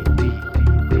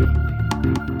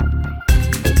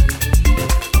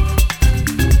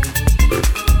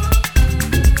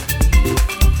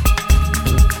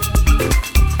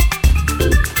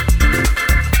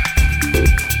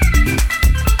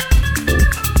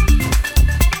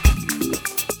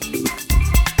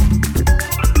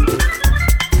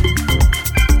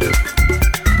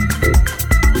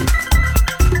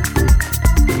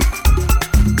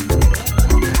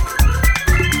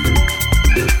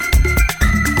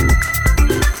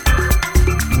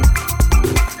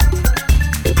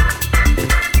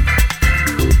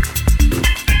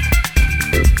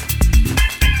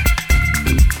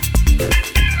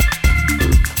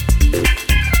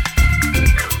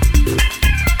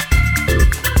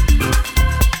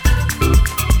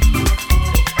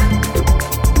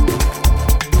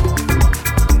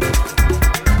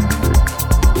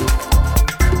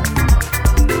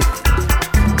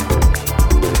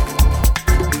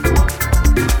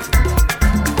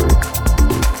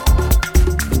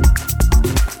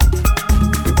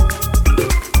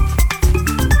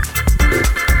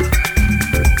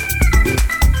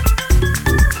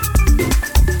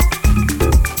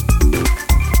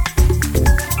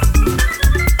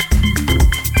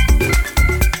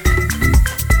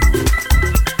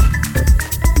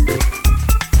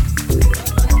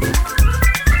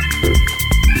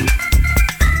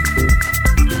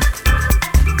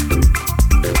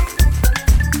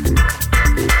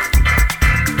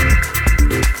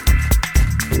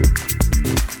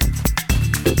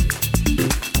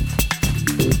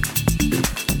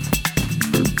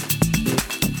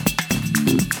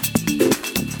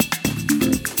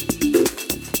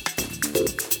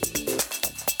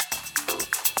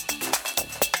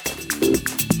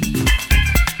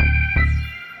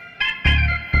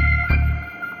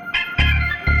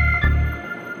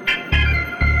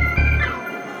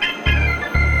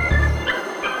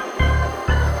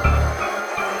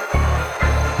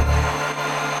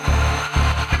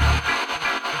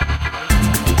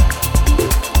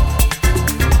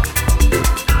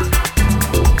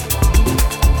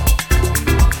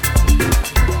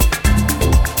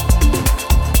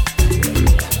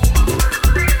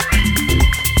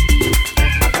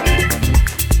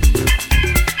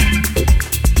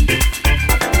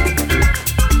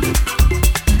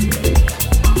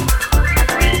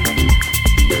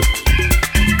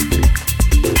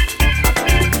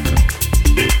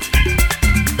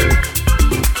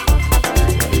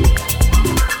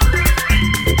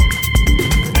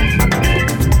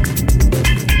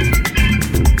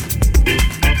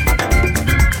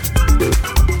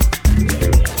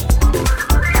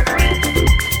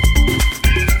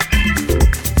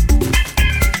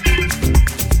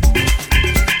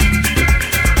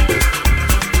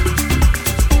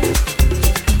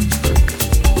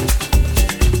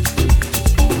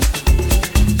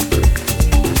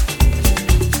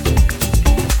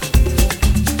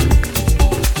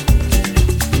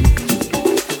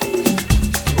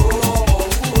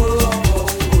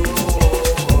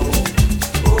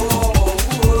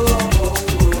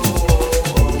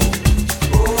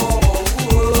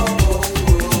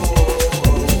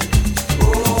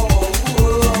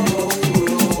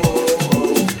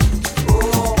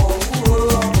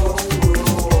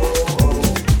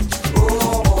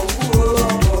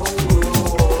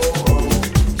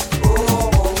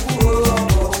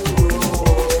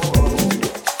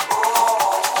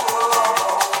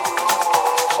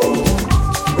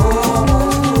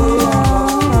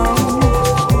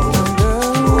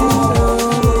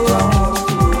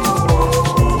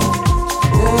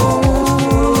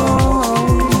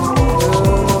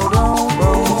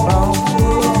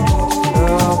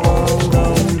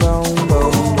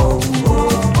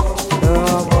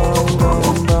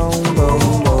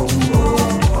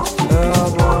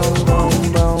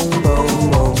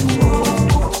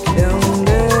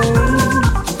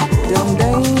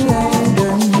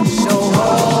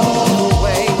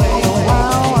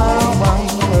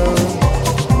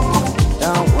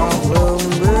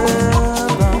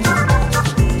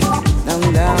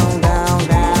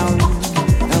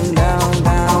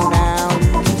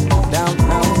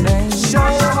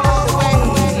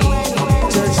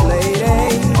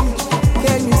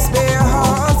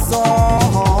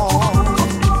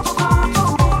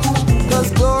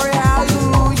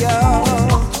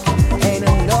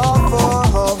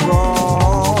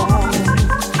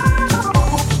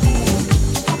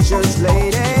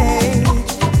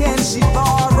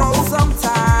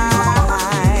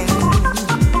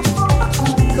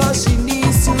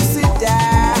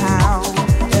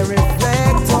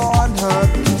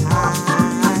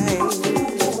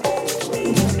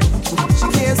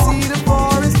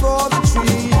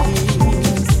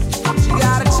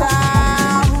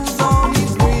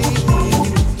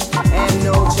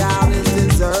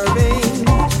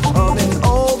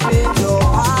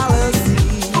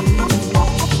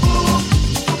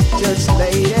 Church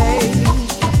lady,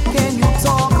 can you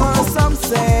talk her some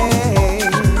sense?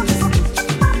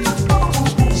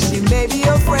 She may be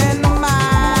a friend of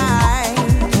mine,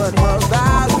 but her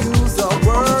values are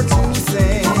worth to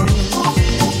sing.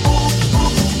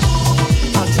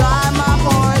 I'll try my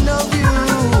point of view.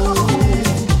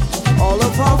 All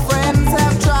of her friends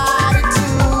have tried it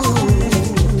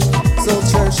too. So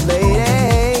church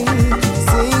lady,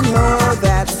 sing her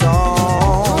that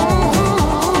song.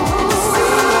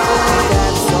 Sing her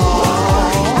that song.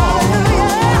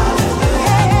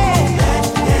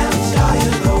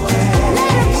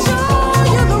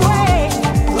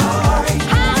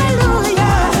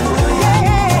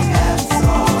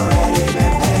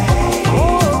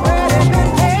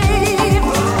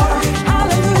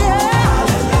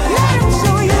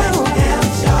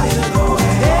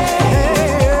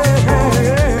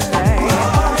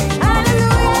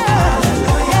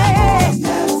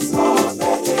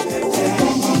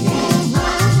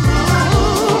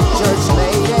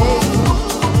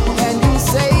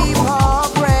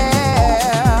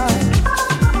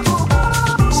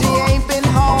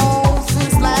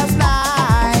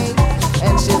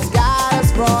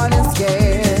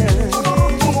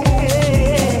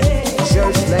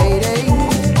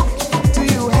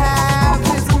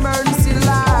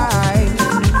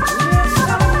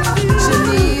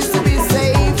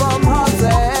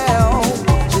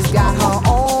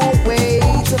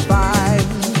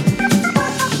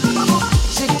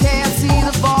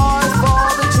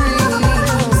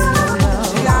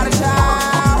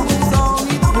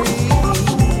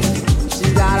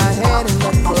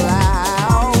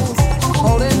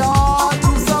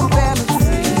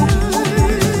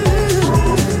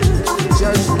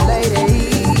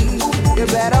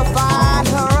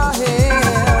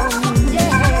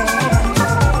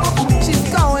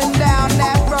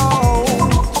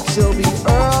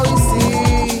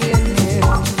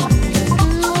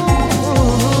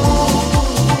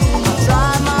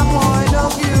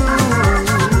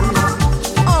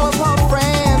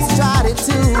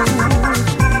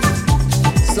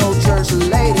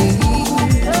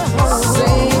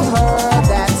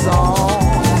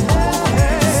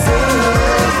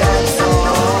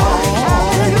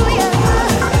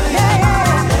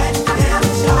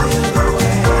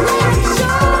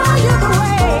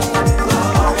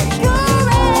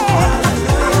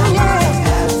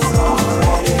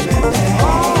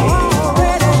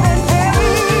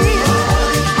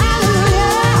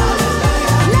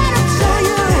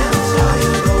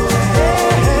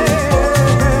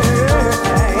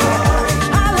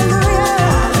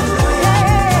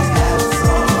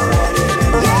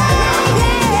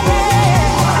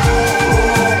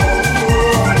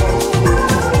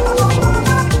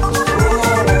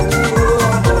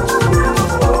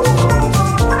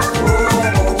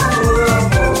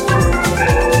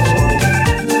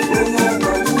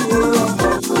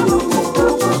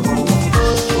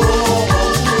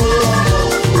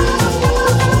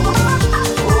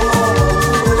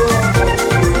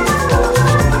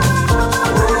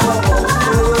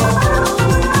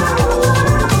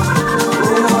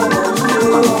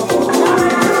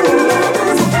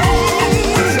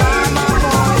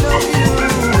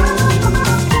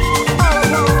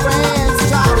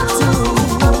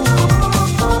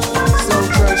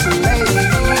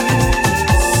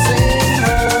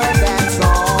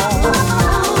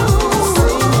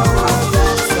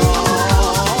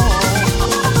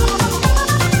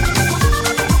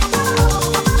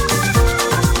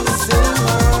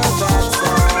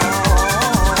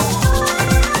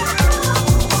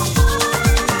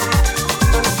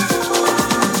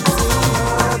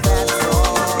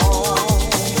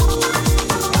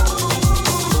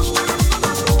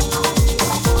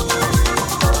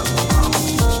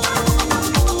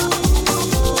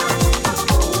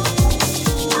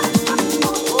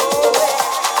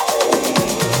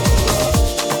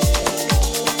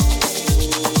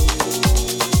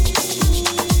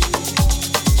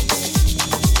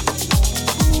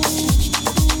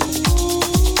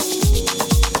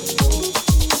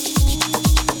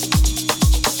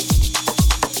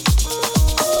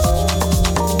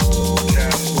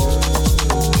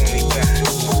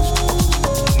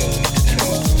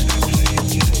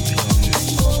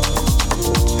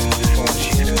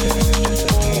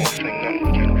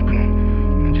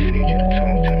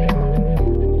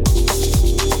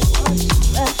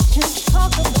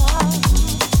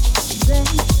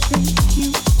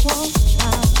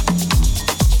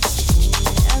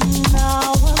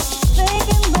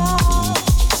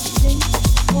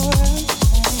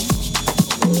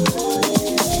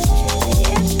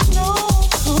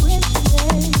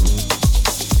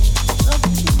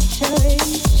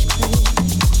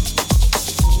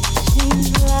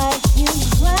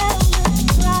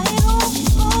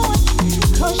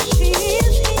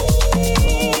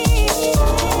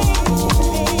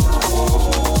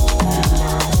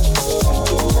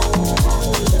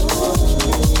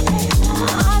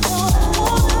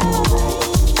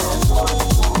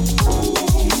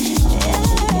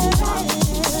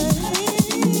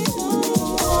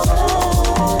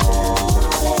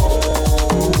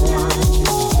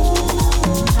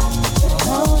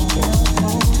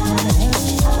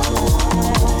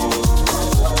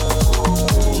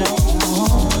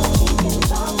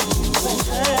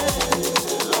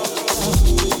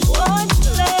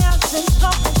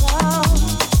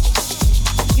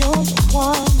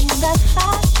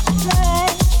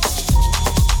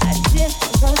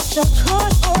 so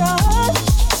good for us.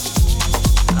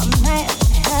 A man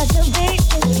had to be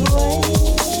this way.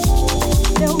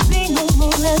 There'll be no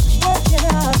more, let's work it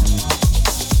out.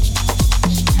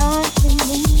 It's time we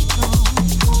move on.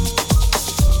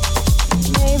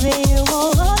 Maybe you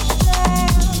won't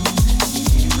understand.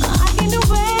 I can do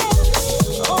it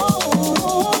on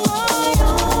my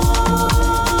own.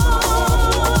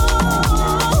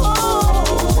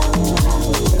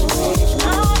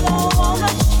 I don't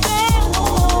wanna stay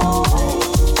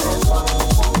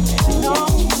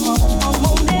alone. No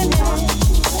more minutes.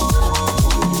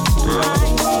 I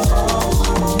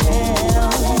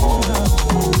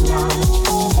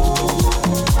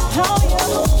how you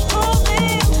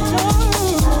holding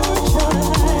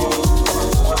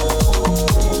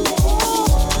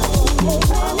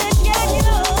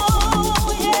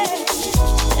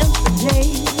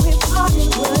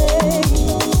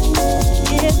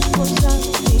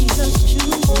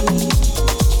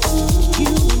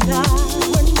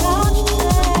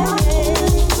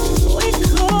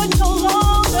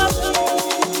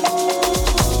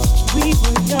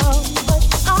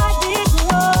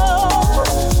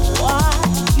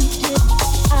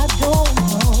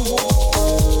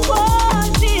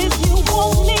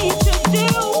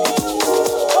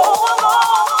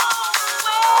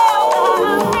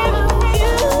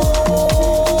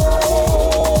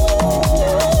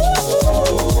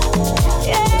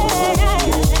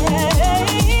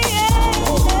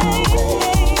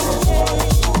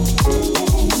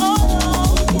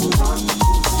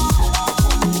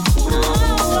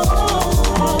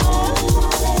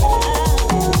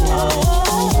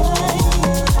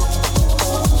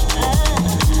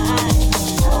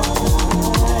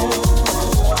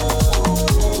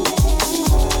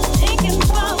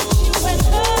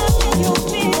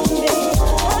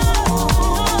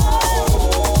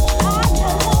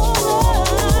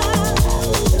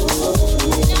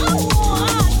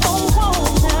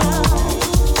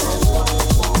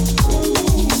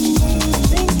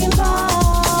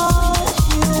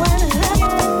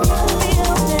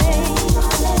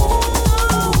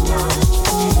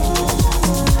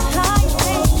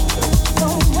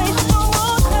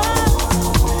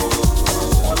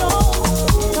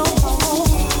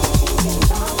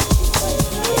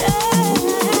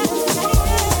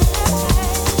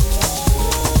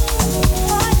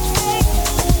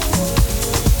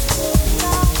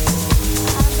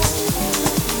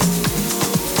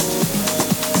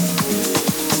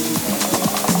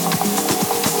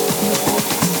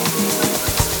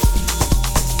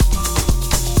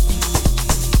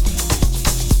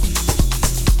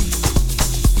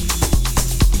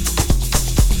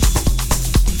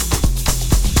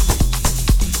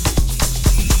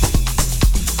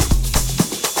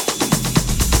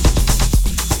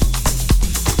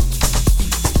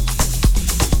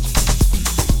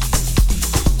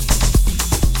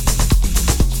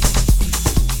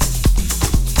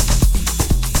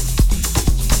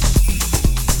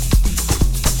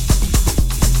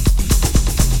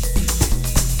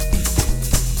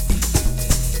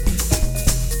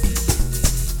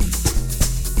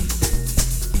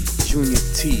Junior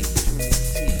T.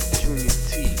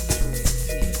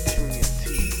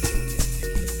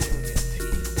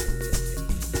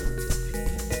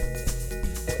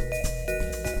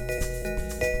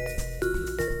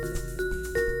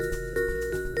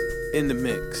 In the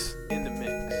mix.